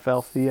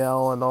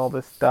FLCL and all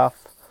this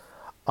stuff,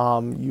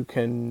 you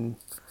can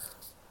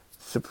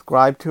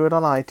subscribe to it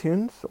on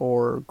iTunes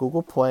or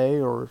Google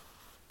Play or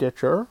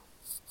Stitcher.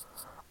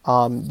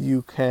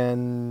 You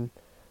can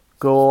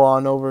go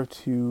on over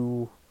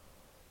to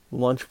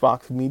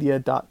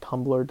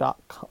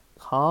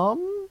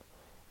lunchboxmedia.tumblr.com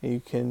and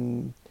you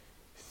can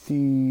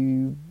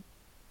see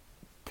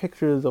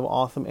pictures of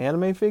awesome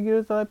anime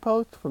figures that I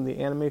post from the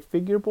anime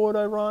figure board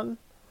I run.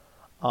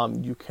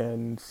 You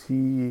can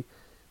see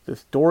the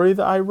story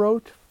that I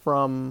wrote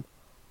from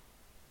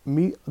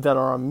that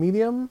are on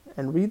Medium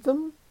and read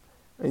them.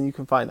 And you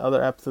can find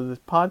other episodes of this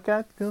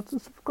podcast. You can also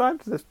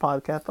subscribe to this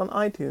podcast on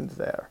iTunes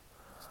there.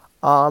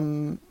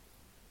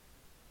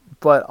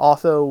 But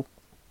also,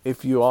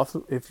 if you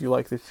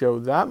like the show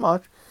that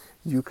much,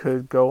 you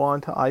could go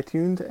on to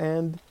iTunes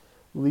and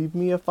leave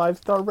me a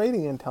 5-star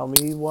rating and tell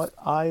me what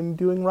I'm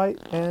doing right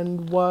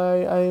and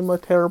why I'm a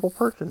terrible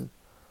person.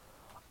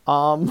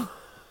 And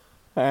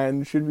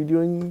should be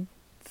doing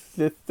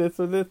this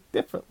or this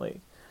differently.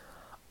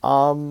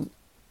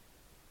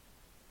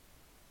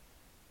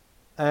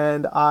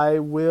 And I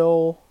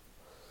will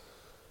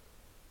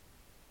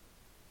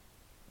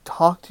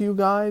talk to you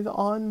guys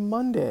on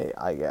Monday,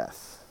 I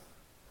guess.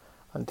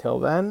 Until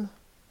then,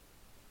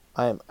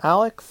 I am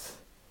Alex.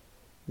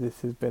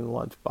 This has been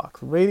Lunchbox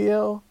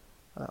Radio.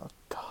 And I'll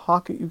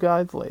talk at you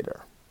guys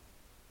later.